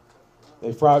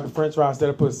 They fried the French fries. Instead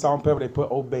of putting salt and pepper, they put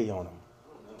obey on them.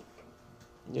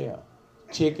 Yeah.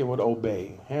 Chicken with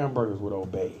obey. Hamburgers with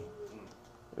obey.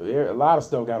 A lot of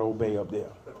stuff got obey up there.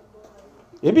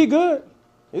 It be good.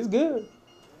 It's good.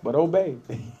 But obey.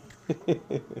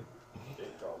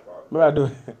 Maybe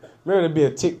it'd be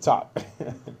a TikTok.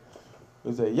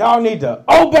 It say, y'all need to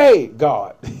obey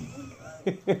God.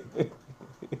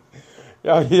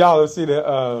 Y'all see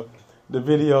the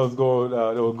videos going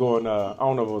that was going. I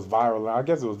don't know if it was viral. I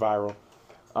guess it was viral.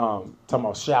 Talking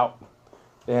about Shout.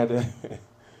 They had to,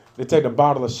 they take the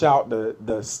bottle of Shout,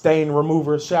 the stain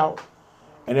remover Shout,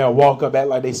 and they'll walk up, act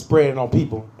like they spread it on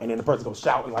people, and then the person goes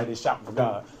shouting like they shouting for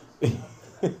God.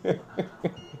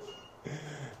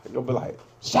 They'll be like,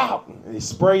 shout. And they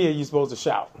spray you, you're supposed to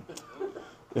shout.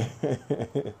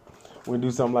 We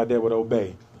do something like that with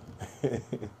Obey.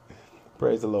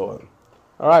 Praise the Lord.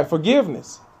 All right,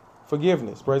 forgiveness.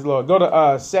 Forgiveness. Praise the Lord. Go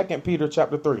to 2 Peter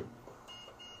chapter 3.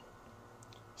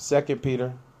 2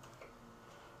 Peter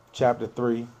chapter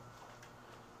 3.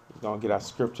 We're going to get our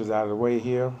scriptures out of the way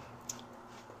here.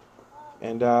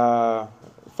 And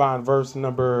find verse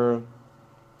number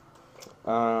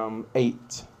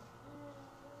 8.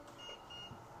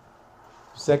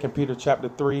 2 Peter chapter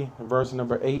 3, verse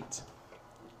number 8.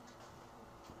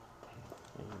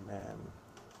 Amen.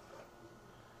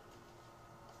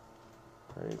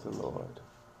 Praise the Lord.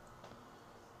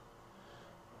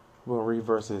 We'll read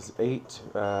verses 8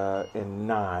 and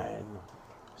 9.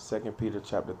 2 Peter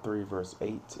chapter 3, verse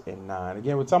 8 and 9.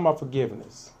 Again, we're talking about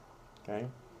forgiveness. Okay?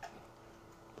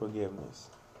 Forgiveness.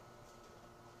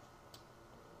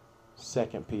 2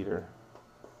 Peter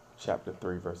chapter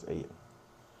 3, verse 8. It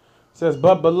says,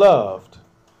 but beloved,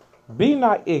 be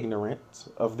not ignorant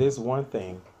of this one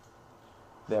thing,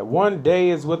 that one day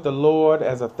is with the Lord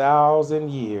as 1,000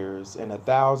 years, and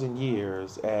 1,000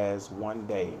 years as one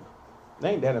day.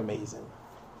 Ain't that amazing?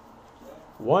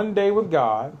 One day with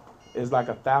God is like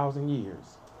 1,000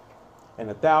 years. And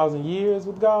 1,000 years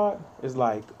with God is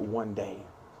like one day.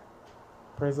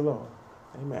 Praise the Lord.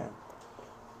 Amen.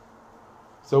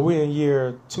 So we're in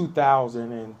year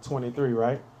 2023,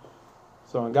 right?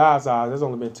 So in God's eyes, there's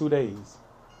only been 2 days.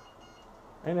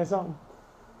 Ain't that something?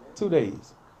 2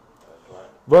 days.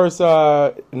 Verse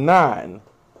 9.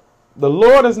 The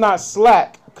Lord is not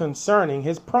slack concerning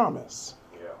his promise,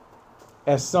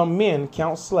 as some men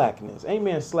count slackness. Ain't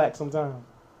men slack sometimes?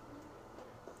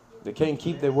 They can't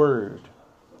keep their word.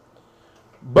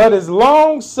 But is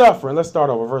long suffering. Let's start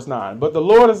over, verse 9. But the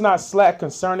Lord is not slack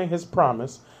concerning his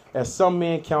promise, as some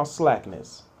men count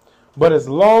slackness, but is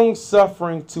long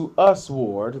suffering to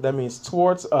usward, that means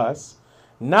towards us,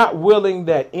 not willing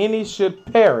that any should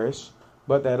perish,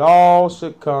 but that all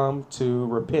should come to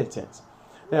repentance.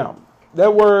 Now,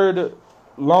 that word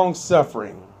long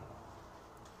suffering,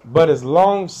 but is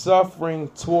long suffering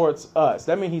towards us.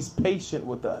 That means he's patient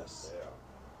with us.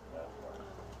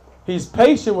 He's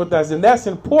patient with us, and that's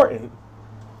important,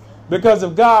 because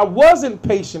if God wasn't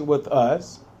patient with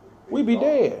us, we'd be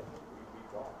dead.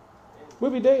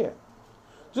 We'd be dead.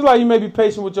 Just like you may be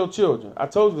patient with your children. I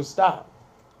told you to stop.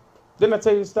 Didn't I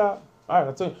tell you to stop? All right,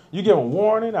 I tell you. You give them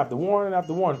warning after warning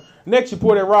after warning. Next, you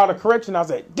pour that rod of correction. I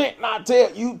say, didn't I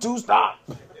tell you to stop?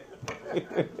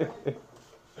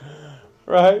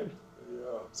 Right?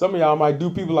 Yeah. Some of y'all might do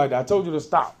people like that. I told you to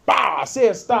stop. Bow! I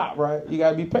said stop, right? You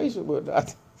got to be patient with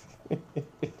that. I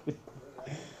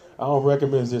don't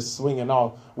recommend just swinging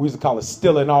off. We used to call it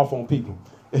stealing off on people.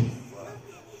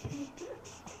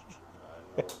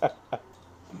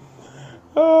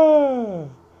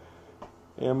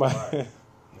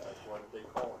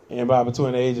 Anybody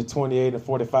between the age of 28 and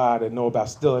 45 that know about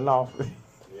stealing off?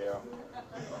 Yeah.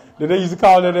 Did they used to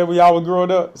call that when y'all were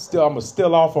growing up? I'm going to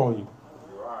steal off on you.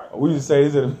 Right. We used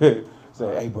to say,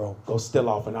 hey, bro, go steal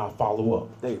off and I'll follow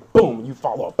up. They, boom, you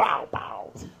follow up. Bow,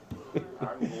 bow.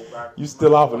 You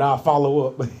steal off and I'll follow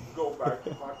up. Go back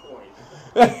to my point.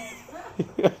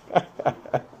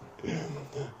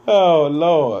 Oh,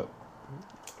 Lord.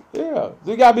 Yeah.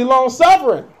 So you got to be long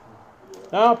suffering.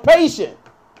 Patient.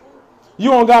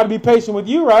 You want God to be patient with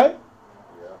you, right?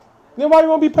 Yeah. Then why do you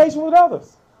want to be patient with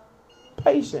others?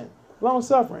 Patient. Long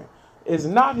suffering. It's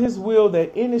not his will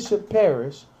that any should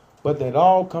perish, but that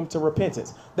all come to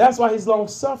repentance. That's why he's long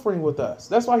suffering with us.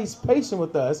 That's why he's patient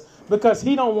with us, because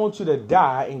he don't want you to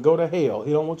die and go to hell.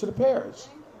 He don't want you to perish.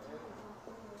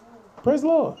 Praise the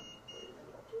Lord.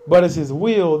 But it's his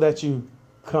will that you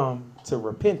come to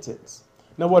repentance.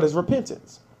 Now, what is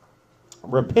repentance?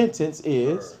 Repentance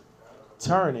is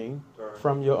turning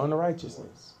from your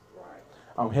unrighteousness.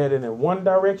 I'm heading in one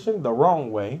direction, the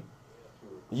wrong way.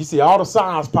 You see all the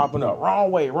signs popping up. Wrong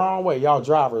way, wrong way. Y'all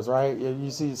drivers, right? You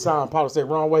see the sign pop up say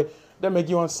wrong way. That make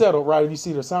you unsettled, right? If you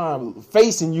see the sign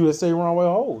facing you that say wrong way,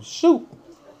 oh, shoot.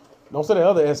 Don't say the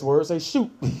other S word. Say shoot.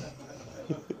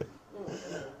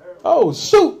 Oh,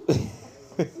 shoot.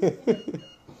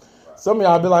 Some of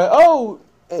y'all be like, oh.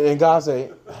 And God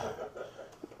say,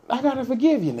 I got to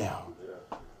forgive you now.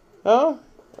 Huh?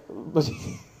 But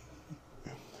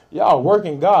y'all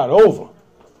working God over.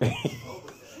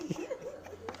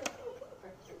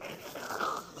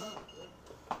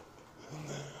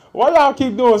 Why y'all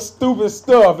keep doing stupid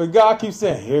stuff and God keeps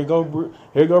saying, here go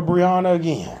Brianna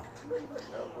again.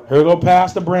 Here go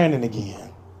Pastor Brandon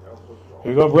again.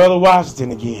 Here go Brother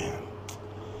Washington again.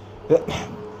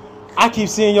 I keep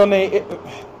seeing your name.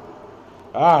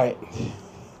 All right.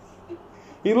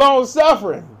 He long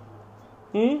suffering.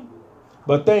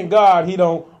 But thank God he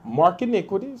don't mark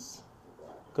iniquities,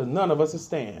 because none of us will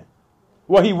stand.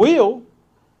 Well, he will,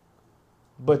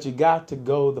 but you got to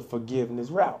go the forgiveness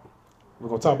route. We're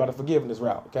going to talk about the forgiveness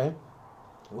route, okay?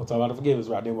 We're going to talk about the forgiveness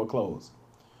route, then we'll close.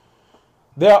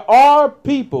 There are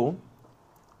people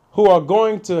who are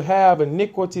going to have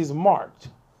iniquities marked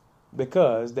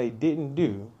because they didn't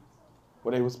do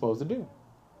what they were supposed to do.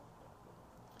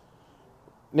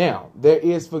 Now, there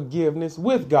is forgiveness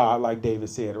with God, like David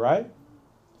said, right?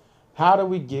 How do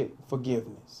we get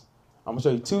forgiveness? I'm going to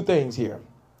show you two things here.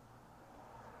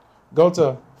 Go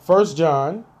to 1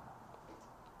 John,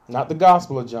 not the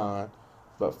Gospel of John,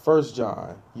 but 1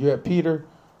 John. You're at Peter,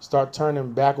 start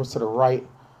turning backwards to the right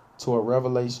toward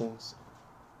Revelations,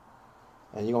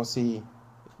 and you're going to see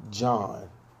John.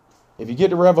 If you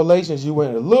get to Revelations, you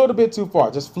went a little bit too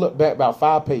far. Just flip back about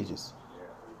 5 pages.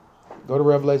 Go to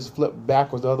Revelations, flip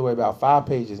backwards the other way about 5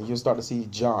 pages, and you'll start to see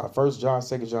John. 1 John,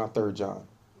 2 John, 3 John.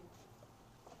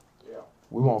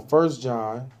 We want 1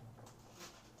 John,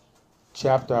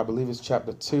 chapter, I believe it's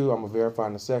chapter 2. I'm going to verify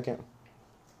in a second.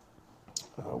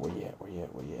 Where you at?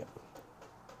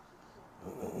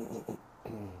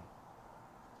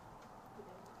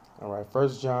 All right,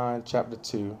 1 John, chapter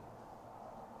 2.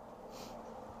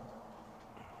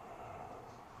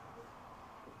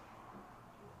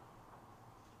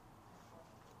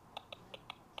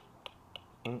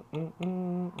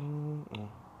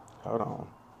 Hold on.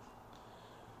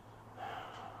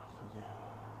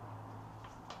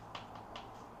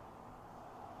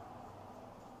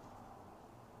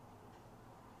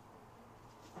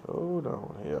 Hold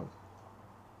on here.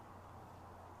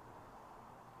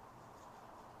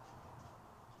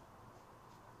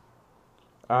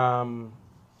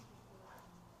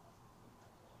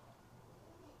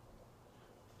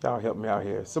 Y'all help me out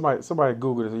here. Somebody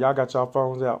Google this. Y'all got y'all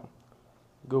phones out?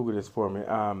 Google this for me.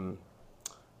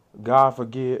 God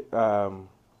forgive.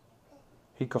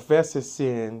 He confessed his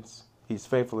sins. He's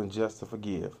faithful and just to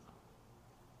forgive.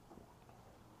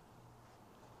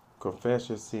 Confess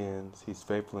your sins. He's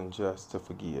faithful and just to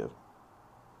forgive.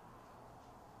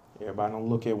 Everybody don't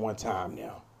look at one time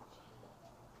now.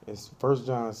 It's 1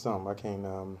 John something. I can't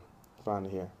find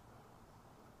it here.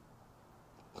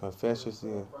 Confess your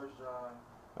sins. 1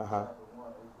 John,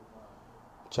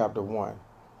 chapter 1,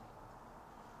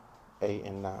 8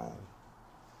 and 9.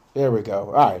 There we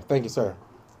go. All right. Thank you, sir.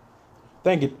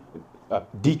 Thank you,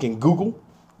 Deacon Google.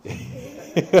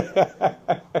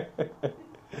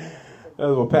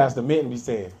 That's what Pastor Minton be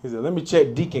saying. He said, let me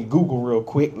check Deacon Google real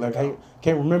quick. Like, I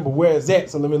can't remember where it's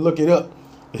at, so let me look it up.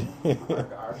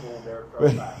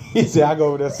 He said, I go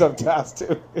over there sometimes,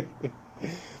 too.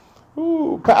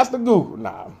 Ooh, Pastor Google.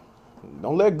 Nah,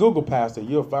 don't let Google pastor.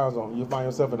 You'll find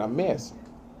yourself in a mess.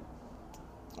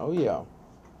 Oh, yeah.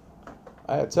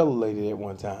 I had to tell a lady that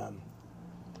one time.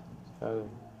 I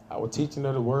was teaching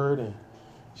her the word, and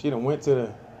she done went to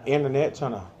the internet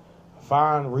trying to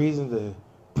find reason to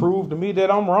prove to me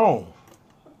that I'm wrong.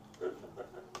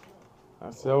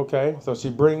 I said, okay. So she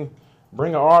bring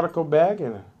an article back,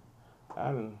 and I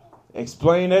done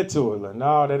explain that to her. Like,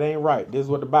 no, that ain't right. This is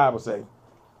what the Bible say.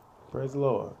 Praise the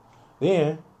Lord.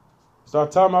 Then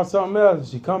start talking about something else.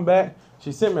 She come back.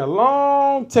 She sent me a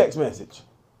long text message.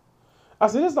 I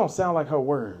said, this don't sound like her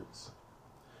words.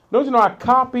 Don't you know I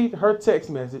copied her text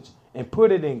message and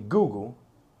put it in Google,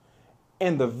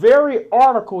 and the very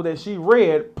article that she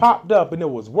read popped up, and it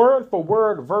was word for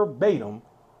word verbatim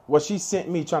what she sent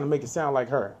me, trying to make it sound like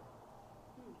her.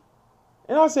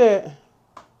 And I said,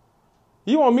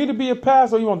 you want me to be a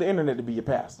pastor, or you want the internet to be your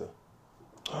pastor?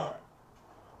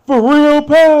 For real,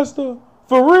 pastor?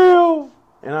 For real?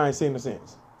 And I ain't seen the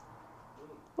sense.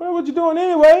 Well, what you doing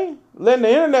anyway? Letting the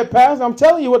internet pass. I'm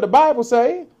telling you what the Bible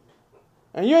say.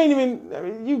 And you ain't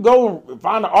even, you go and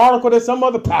find an article that some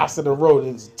other pastor that wrote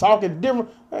is talking different.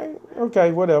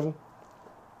 Okay, whatever.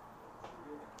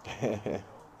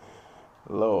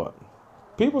 Lord.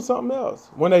 People something else.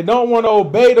 When they don't want to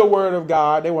obey the word of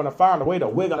God, they want to find a way to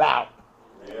wiggle out.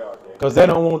 Because they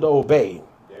don't want to obey.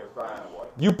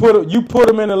 You put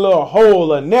them in a little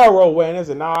hole, a narrow way, and they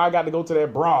say, no, I got to go to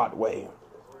that broad way.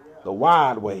 The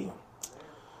wide way.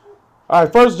 All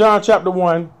right, 1 John chapter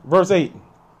 1, verse 8.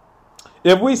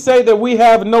 If we say that we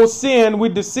have no sin, we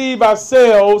deceive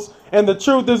ourselves, and the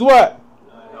truth is what?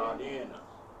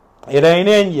 It ain't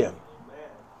in you.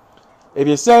 If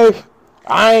you say,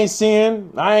 I ain't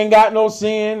sin. I ain't got no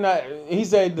sin. He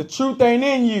said the truth ain't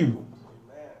in you.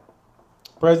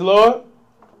 Praise the Lord.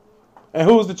 And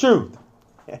who's the truth?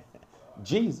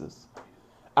 Jesus.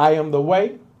 I am the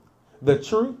way, the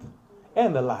truth,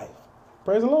 and the life.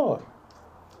 Praise the Lord.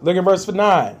 Look at verse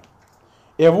 9.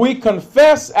 If we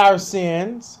confess our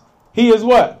sins, he is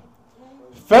what?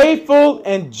 Faithful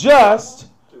and just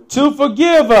to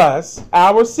forgive us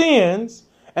our sins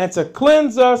and to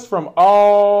cleanse us from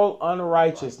all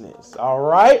unrighteousness. All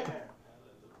right?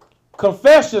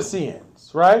 Confess your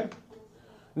sins, right?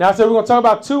 Now, so we're going to talk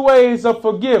about two ways of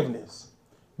forgiveness.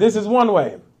 This is one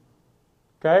way.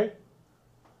 Okay?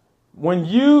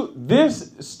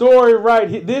 This story right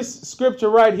here, this scripture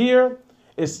right here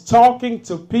is talking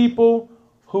to people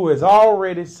who is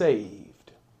already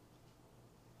saved.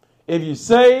 If you're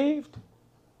saved,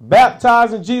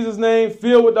 baptized in Jesus' name,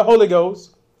 filled with the Holy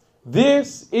Ghost,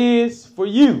 this is for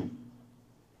you.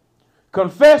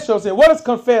 Confess your sin. What does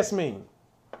confess mean?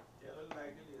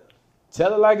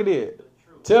 Tell it like it is.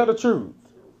 Tell the truth.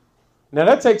 Now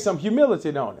that takes some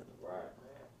humility, don't it?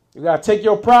 You got to take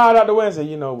your pride out the way and say,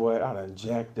 you know what, I done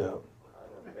jacked up.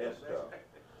 I done messed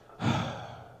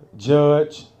up.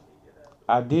 Judge,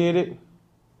 I did it.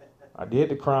 I did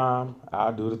the crime.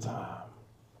 I'll do the time.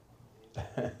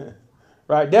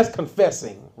 Right? That's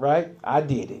confessing, right? I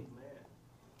did it.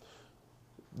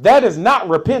 That is not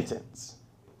repentance.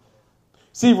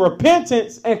 See,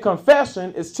 repentance and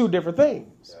confession is two different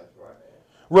things. That's right.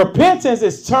 Repentance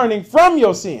is turning from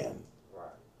your sin.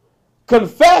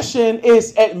 Confession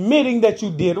is admitting that you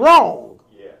did wrong.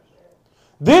 Yes.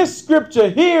 This scripture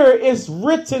here is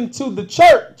written to the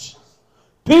church.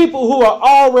 People who are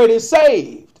already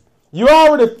saved. You're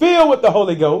already filled with the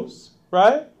Holy Ghost,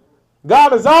 right?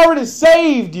 God has already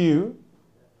saved you,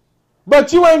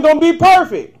 but you ain't going to be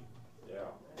perfect. Yeah.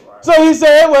 Right. So he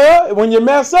said, well, when you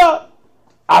mess up,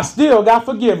 I still got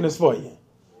forgiveness for you.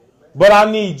 But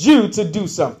I need you to do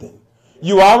something.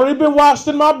 You already been washed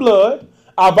in my blood.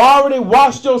 I've already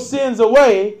washed your sins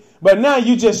away, but now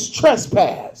you just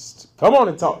trespassed. Come on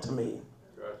and talk to me.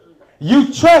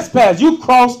 You trespassed. You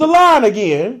crossed the line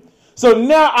again. So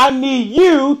now I need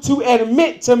you to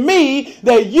admit to me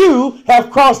that you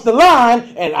have crossed the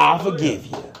line and I forgive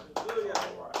you.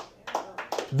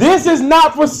 This is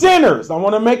not for sinners. I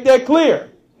want to make that clear.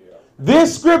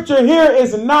 This scripture here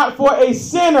is not for a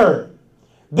sinner.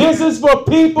 This is for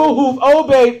people who've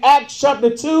obeyed Acts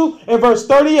chapter 2 and verse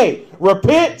 38.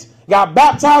 Repent, got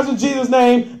baptized in Jesus'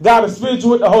 name, God has filled you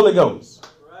with the Holy Ghost.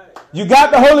 You got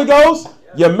the Holy Ghost,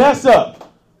 you mess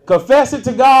up. Confess it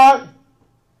to God,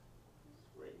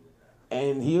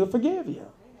 and he'll forgive you.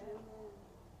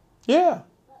 Yeah.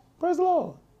 Praise the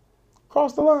Lord.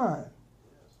 Cross the line.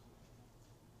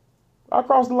 I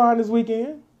crossed the line this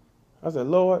weekend. I said,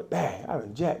 Lord, dang, I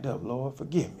done jacked up, Lord,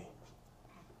 forgive me.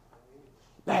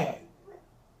 Dang.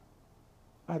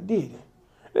 I did it.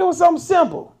 It was something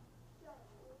simple.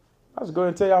 I was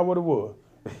going to tell y'all what it was.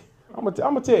 I'm going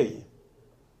to tell you.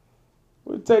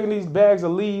 We were taking these bags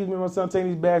of leaves. Me and my son taking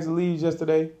these bags of leaves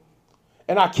yesterday.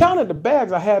 And I counted the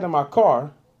bags I had in my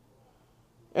car.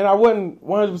 And I wasn't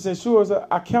 100% sure, so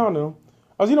I counted them.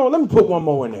 I was, you know what, let me put one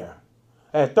more in there.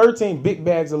 I had 13 big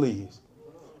bags of leaves.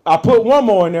 I put one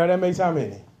more in there. That makes how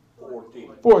many?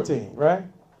 14. 14, right?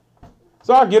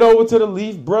 So I get over to the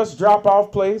leaf brush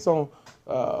drop-off place on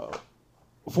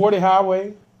 40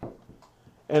 Highway.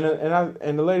 And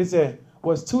the lady said,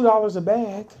 well, it's $2 a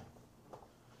bag.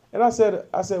 And I said,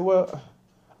 well,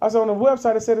 I said on the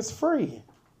website, it said it's free.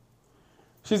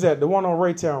 She said, the one on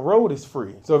Raytown Road is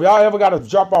free. So if y'all ever got to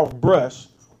drop off brush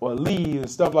or leaves and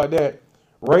stuff like that,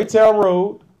 Raytown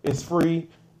Road is free.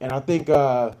 And I think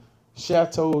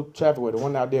Chateau Trafficway, the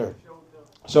one out there,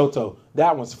 Shoto,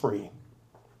 that one's free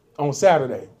on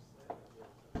Saturday.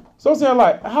 So I'm saying,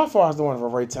 like, how far is the one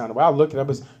from Raytown? Well, I looked it up.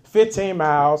 It's 15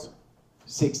 miles,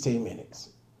 16 minutes.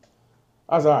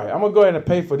 I was all right, I'm going to go ahead and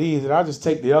pay for these, and I'll just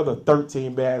take the other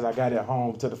 13 bags I got at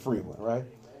home to the free one, right?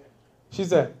 She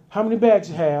said, how many bags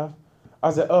you have?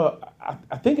 I said,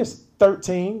 I think it's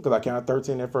 13, because I counted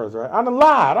 13 at first, right? I done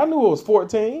lied. I knew it was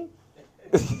 14.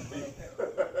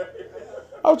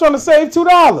 I was trying to save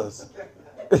 $2.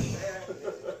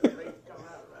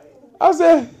 I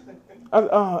said,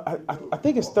 I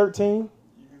think it's 13.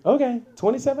 Okay,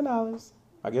 $27.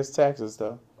 I guess taxes and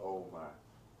stuff. Oh, my.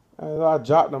 And I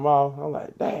dropped them off. I'm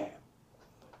like, damn.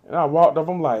 And I walked up.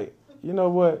 I'm like, you know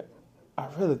what? I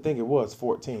really think it was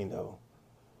 14, though.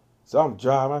 So I'm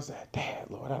driving. I said, Dad,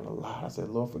 Lord, I done lied. I said,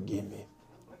 Lord, forgive me.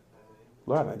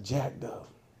 Lord, I done jacked up.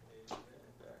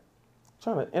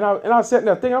 And I was sitting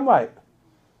there thinking, I'm like,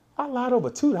 I lied over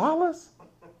 $2?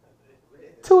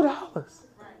 $2.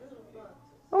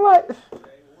 I'm like,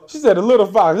 she said a little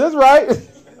fox. That's right.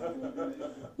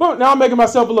 But now I'm making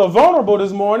myself a little vulnerable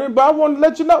this morning, but I want to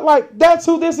let you know, like, that's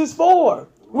who this is for.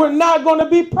 We're not going to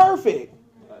be perfect.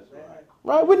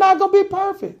 Right? We're not going to be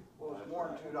perfect. Well, it was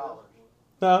more than $2.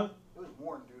 Huh? It was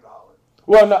more than $2.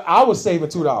 Well, no, I was saving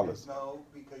 $2. No,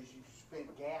 because you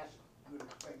spent gas. You would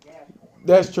have spent gas on it.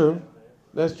 That's true.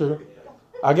 That's true.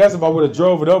 I guess if I would have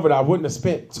drove it over, I wouldn't have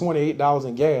spent $28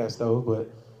 in gas, though. But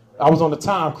I was on the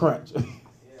time crunch. Because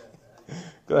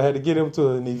I had to get him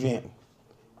to an event.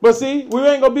 But see, we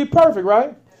ain't going to be perfect,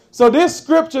 right? So this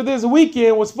scripture this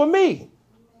weekend was for me.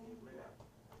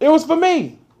 It was for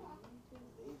me.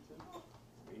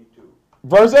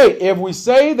 Verse 8, if we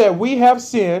say that we have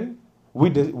sinned,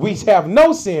 we have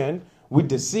no sin, we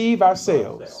deceive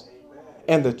ourselves.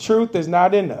 And the truth is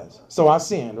not in us. So I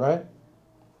sinned, right?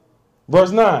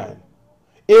 Verse 9,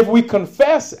 if we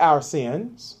confess our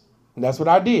sins, and that's what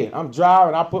I did. I'm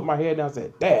driving, I put my head down and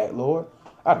said, Dad, Lord,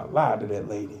 I done lied to that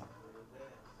lady.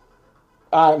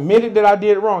 I admitted that I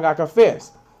did wrong. I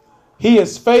confessed. He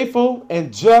is faithful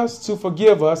and just to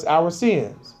forgive us our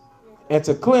sins and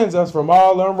to cleanse us from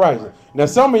all unrighteousness. Now,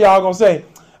 some of y'all going to say,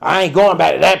 I ain't going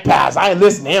back to that pastor. I ain't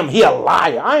listening to him. He a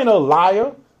liar. I ain't no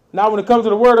liar. Not when it comes to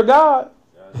the word of God.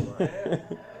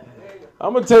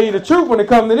 I'm going to tell you the truth when it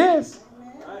comes to this.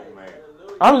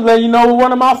 I'm just letting you know what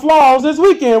one of my flaws this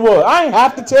weekend was. I ain't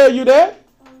have to tell you that.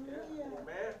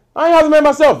 I ain't have to make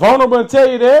myself vulnerable and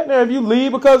tell you that. Now, if you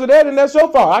leave because of that, then that's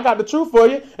your fault. I got the truth for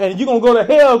you, and you're going to go to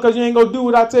hell because you ain't going to do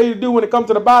what I tell you to do when it comes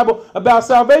to the Bible about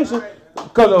salvation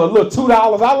because of a little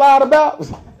 $2 I lied about.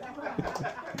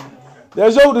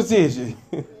 That's your decision.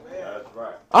 That's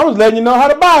right. I'm just letting you know how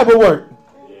the Bible works.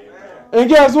 And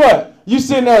guess what? You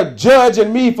sitting there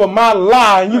judging me for my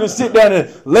lie, and you can sit down and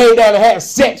lay down and have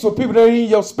sex with people that ain't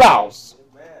your spouse.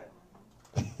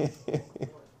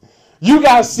 You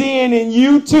got sin in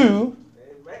you too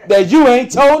that you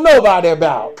ain't told nobody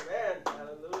about.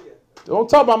 Don't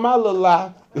talk about my little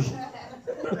lie.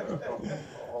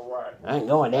 All right. I ain't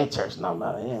going to that church no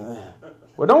more.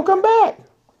 Well, don't come back.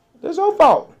 That's your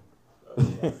fault.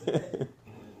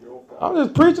 I'm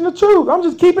just preaching the truth. I'm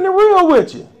just keeping it real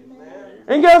with you.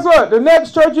 And guess what? The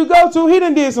next church you go to, he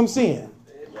done did some sin.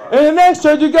 And the next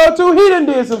church you go to, he done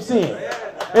did some sin.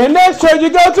 And the next church you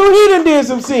go to, he done did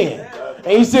some sin.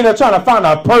 And you sitting there trying to find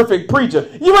a perfect preacher.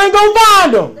 You ain't going to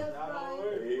find him.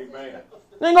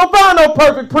 You ain't going to find no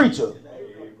perfect preacher.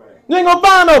 You ain't going to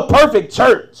find no perfect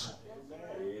church.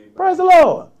 Praise the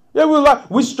Lord. Yeah,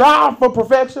 we strive for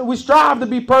perfection. We strive to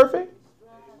be perfect.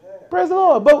 Praise the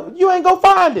Lord. But you ain't going to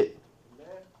find it.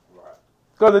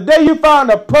 Because the day you find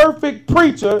a perfect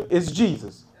preacher is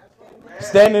Jesus.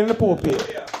 Standing in the pulpit.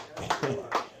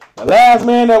 The last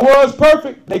man that was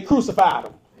perfect, they crucified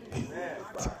him.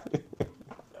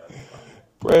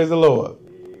 Praise the Lord.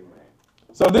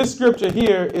 So this scripture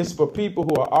here is for people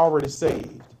who are already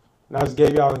saved. And I just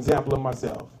gave y'all an example of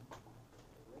myself.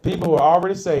 People who are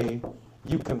already saved,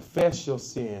 you confess your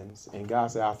sins, and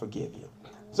God said, I'll forgive you.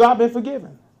 So I've been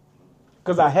forgiven.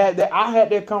 Because I had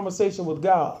that conversation with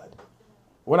God.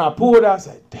 When I pulled out, I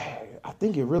said, dang, I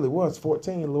think it really was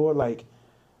 14, Lord. Like,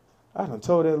 I done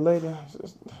told that lady.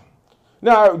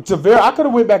 Now, I could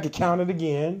have went back and counted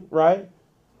again, right?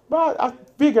 But I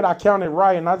figured I counted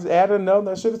right, and I just added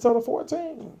another. I should have told her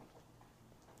 14.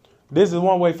 This is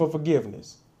one way for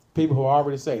forgiveness. People who are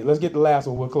already saved. Let's get the last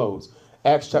one. We'll close.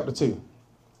 Acts chapter 2.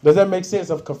 Does that make sense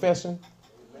of confession?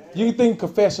 Amen. You can think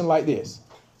confession like this.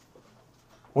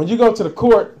 When you go to the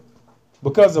court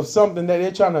because of something that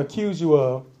they're trying to accuse you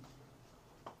of,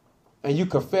 and you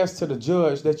confess to the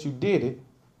judge that you did it,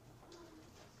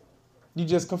 you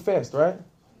just confessed, right?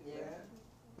 Yeah.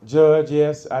 Judge,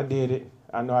 yes, I did it.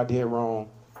 I know I did wrong.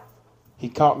 He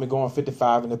caught me going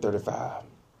 55 into 35.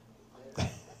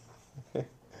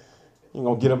 You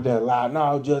going to get up there and lie.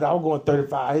 No, Judge, I was going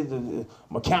 35. It's a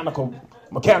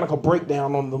mechanical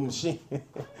breakdown on the machine.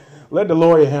 Let the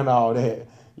lawyer handle all that.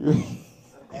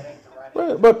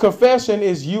 But confession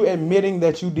is you admitting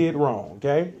that you did wrong,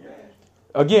 okay?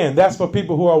 Again, that's for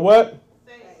people who are what?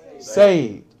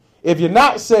 Saved. If you're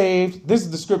not saved, this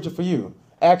is the scripture for you.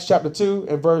 Acts chapter 2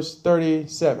 and verse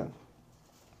 37.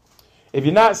 If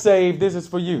you're not saved, this is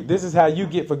for you. This is how you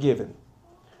get forgiven.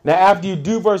 Now, after you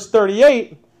do verse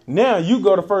 38, now you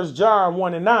go to 1 John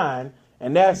 1 and 9,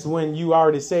 and that's when you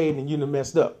already saved and you done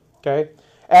messed up, okay?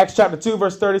 Acts chapter 2,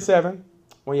 verse 37.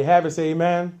 When you have it, say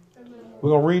amen. We're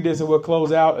going to read this and we'll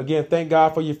close out. Again, thank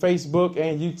God for your Facebook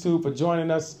and YouTube for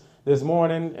joining us this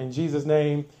morning in Jesus'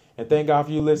 name. And thank God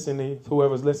for you listening,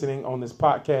 whoever's listening on this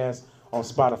podcast on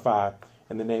Spotify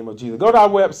in the name of Jesus. Go to our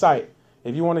website.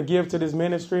 If you want to give to this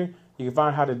ministry, You can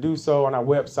find how to do so on our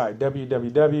website,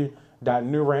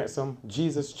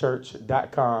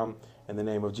 www.newransomjesuschurch.com, in the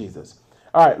name of Jesus.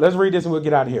 All right, let's read this and we'll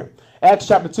get out of here. Acts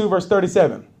chapter 2, verse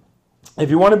 37. If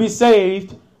you want to be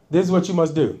saved, this is what you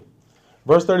must do.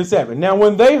 Verse 37. Now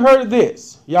when they heard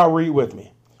this, y'all read with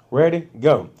me. Ready?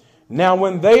 Go. Now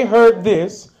when they heard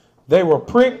this, they were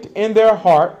pricked in their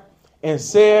heart and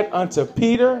said unto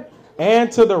Peter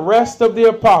and to the rest of the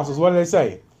apostles, what did they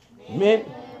say? Men,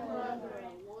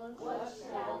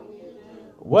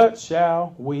 what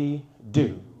shall we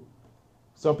do?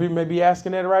 Some people may be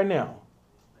asking that right now.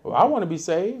 Well, I want to be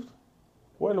saved.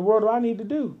 What in the world do I need to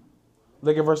do?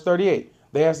 Look at verse 38.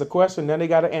 They asked a question, then they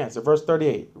got to answer. Verse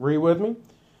 38. Read with me.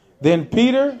 Then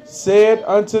Peter said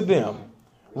unto them,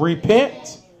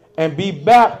 repent and be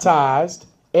baptized,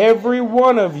 every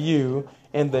one of you,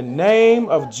 in the name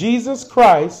of Jesus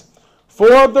Christ,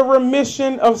 for the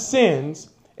remission of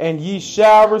sins, and ye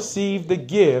shall receive the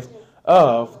gift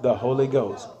of the Holy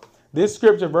Ghost. This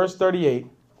scripture, verse 38,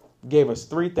 gave us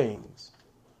three things.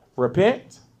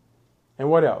 Repent, and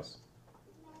what else?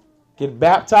 Get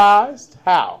baptized.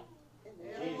 How?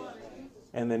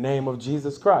 In the name of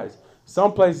Jesus Christ.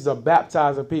 Some places are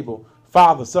baptizing people,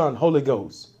 Father, Son, Holy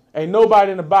Ghost. Ain't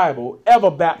nobody in the Bible ever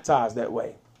baptized that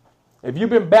way. If you've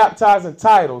been baptized in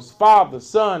titles, Father,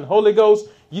 Son, Holy Ghost,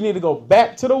 you need to go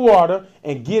back to the water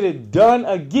and get it done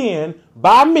again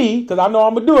by me, because I know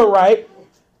I'm going to do it right.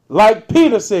 Like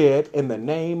Peter said, in the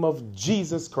name of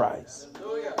Jesus Christ.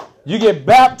 You get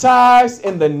baptized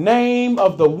in the name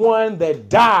of the one that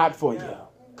died for you.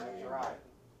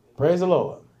 Praise the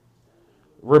Lord.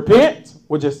 Repent,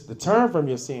 which is to turn from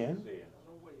your sin.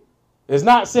 It's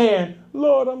not saying,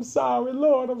 Lord, I'm sorry.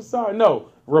 Lord, I'm sorry. No,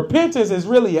 repentance is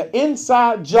really an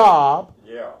inside job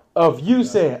of you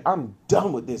saying, I'm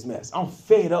done with this mess. I'm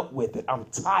fed up with it. I'm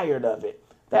tired of it.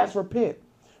 That's repent.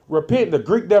 Repent, the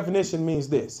Greek definition means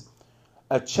this: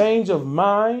 a change of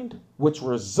mind which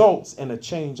results in a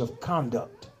change of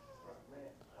conduct,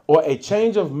 or a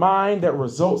change of mind that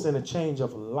results in a change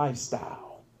of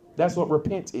lifestyle. That's what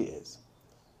repent is.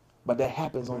 But that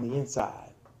happens on the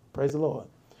inside. Praise the Lord.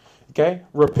 Okay?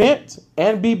 Repent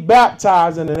and be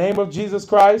baptized in the name of Jesus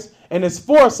Christ. And it's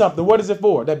for something. What is it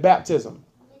for? That baptism.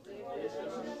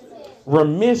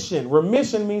 Remission.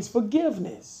 Remission means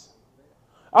forgiveness.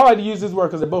 I like to use this word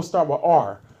because they both start with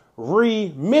R.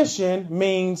 Remission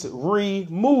means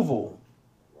removal.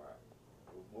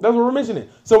 That's what remission is.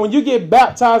 So when you get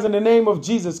baptized in the name of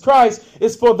Jesus Christ,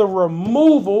 it's for the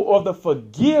removal or the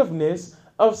forgiveness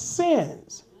of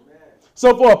sins.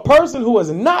 So for a person who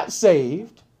is not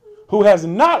saved, who has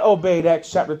not obeyed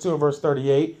Acts chapter 2 and verse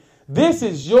 38, this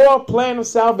is your plan of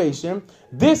salvation.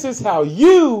 This is how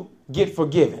you get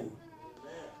forgiven.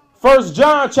 1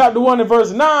 John chapter 1 and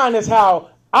verse 9 is how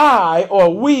I,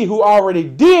 or we who already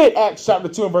did Acts chapter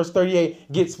 2 and verse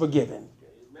 38, gets forgiven.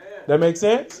 That makes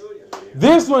sense?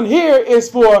 This one here is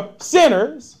for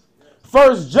sinners.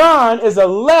 1 John is a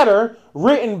letter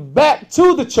written back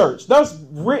to the church. That's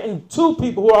written to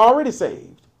people who are already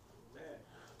saved.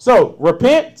 So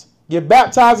repent, get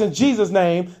baptized in Jesus'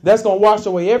 name. That's going to wash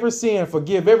away every sin,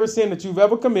 forgive every sin that you've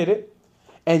ever committed,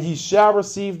 and ye shall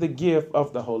receive the gift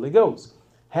of the Holy Ghost.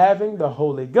 Having the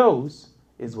Holy Ghost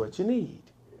is what you need.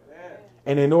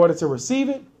 And in order to receive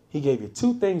it, he gave you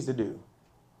two things to do.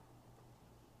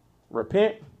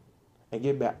 Repent and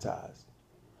get baptized.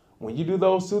 When you do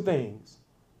those two things,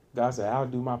 God said, I'll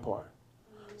do my part.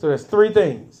 So there's three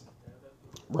things: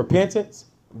 repentance,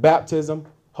 baptism,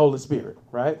 Holy Spirit,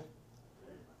 right?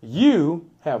 You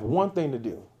have one thing to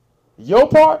do. Your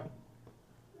part,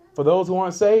 for those who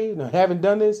aren't saved and haven't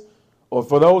done this, or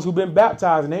for those who've been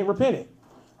baptized and ain't repented.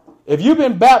 If you've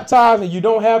been baptized and you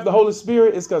don't have the Holy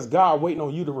Spirit, it's because God waiting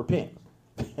on you to repent.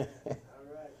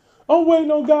 I'm waiting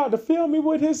on God to fill me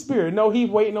with his spirit. No, he's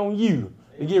waiting on you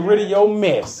to get rid of your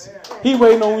mess. He's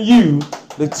waiting on you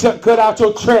to cut out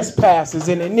your trespasses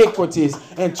and iniquities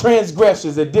and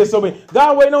transgressions and disobedience.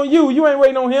 God waiting on you. You ain't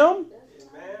waiting on him.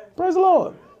 Praise the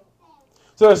Lord.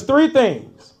 So there's three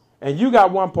things. And you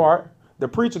got one part, the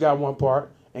preacher got one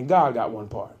part, and God got one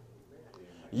part.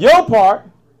 Your part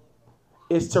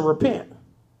is to repent.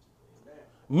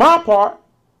 My part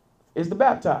is to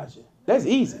baptize you. That's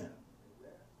easy.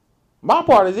 My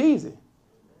part is easy.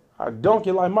 I dunk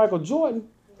you like Michael Jordan.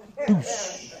 That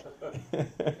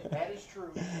is true.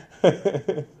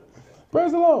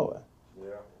 Praise the Lord.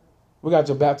 Yeah. We got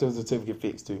your baptism certificate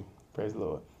fixed too. Praise the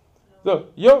Lord. So,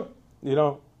 you told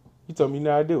me you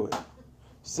know how to do it.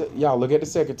 So, y'all look at the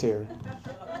secretary.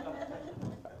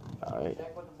 All right.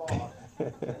 Check with the boss.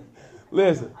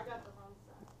 Listen.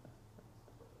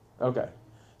 Okay.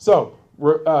 So,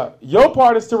 your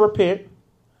part is to repent.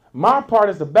 My part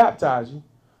is to baptize you.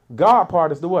 God's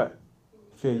part is to what?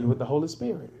 Fill you with the Holy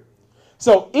Spirit.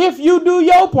 So if you do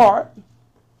your part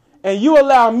and you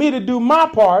allow me to do my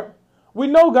part, we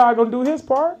know God going to do his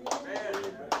part.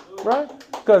 Right?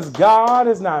 Because God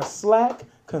is not slack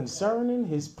concerning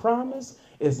his promise.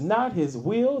 It's not his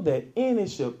will that any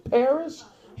should perish.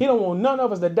 He don't want none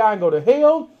of us to die and go to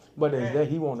hell, but it's that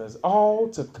he wants us all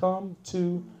to come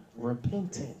to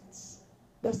repentance.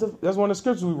 That's one of the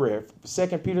scriptures we read,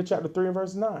 2 Peter chapter 3 and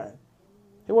verse 9.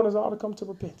 He wants us all to come to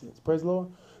repentance. Praise the Lord.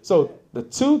 So the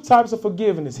two types of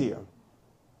forgiveness here.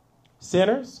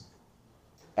 Sinners,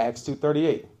 Acts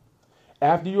 2:38.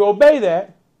 After you obey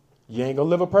that, you ain't going to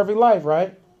live a perfect life,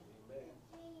 right?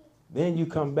 Then you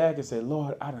come back and say,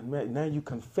 Lord, I done met. Now you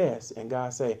confess, and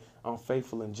God say, I'm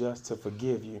faithful and just to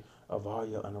forgive you of all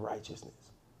your unrighteousness.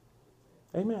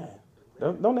 Amen.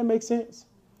 Don't that make sense?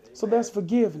 So that's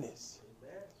forgiveness.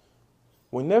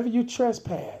 Whenever you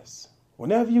trespass,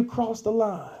 whenever you cross the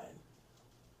line,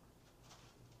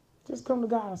 just come to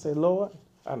God and say, Lord,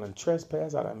 I done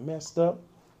trespassed, I done messed up.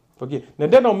 Forgive. Now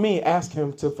that don't mean ask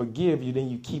him to forgive you, then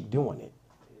you keep doing it.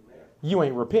 You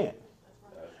ain't repent.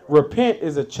 Repent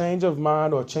is a change of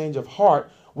mind or a change of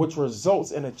heart, which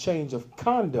results in a change of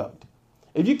conduct.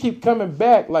 If you keep coming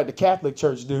back like the Catholic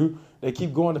Church do, they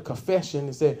keep going to confession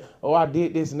and say, oh, I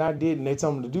did this and I did, and they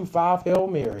tell them to do 5 Hail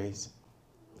Marys,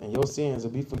 and your sins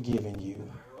will be forgiven you.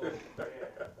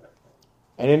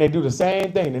 And then they do the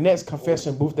same thing. The next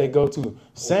confession booth they go to,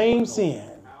 same sin,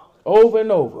 over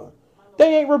and over.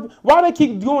 They ain't. Why they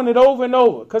keep doing it over and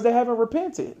over? Because they haven't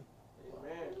repented.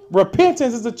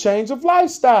 Repentance is a change of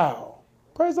lifestyle.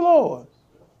 Praise the Lord.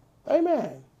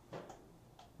 Amen.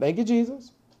 Thank you,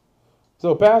 Jesus.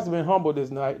 So Pastor been humbled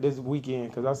this weekend,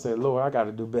 because I said, Lord, I got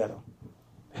to do better.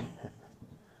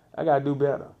 I got to do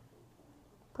better.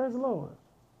 Praise the Lord.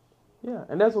 Yeah,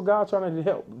 and that's what God's trying to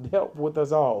help with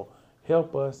us all.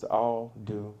 Help us all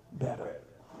do better.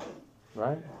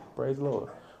 Right? Praise the Lord.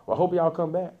 Well, I hope y'all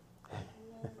come back.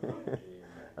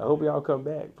 I hope y'all come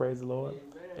back. Praise the Lord.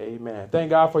 Amen. Thank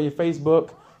God for your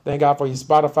Facebook. Thank God for your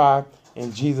Spotify.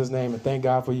 In Jesus' name. And thank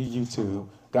God for your YouTube.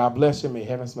 God bless you. May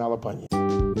heaven smile upon you.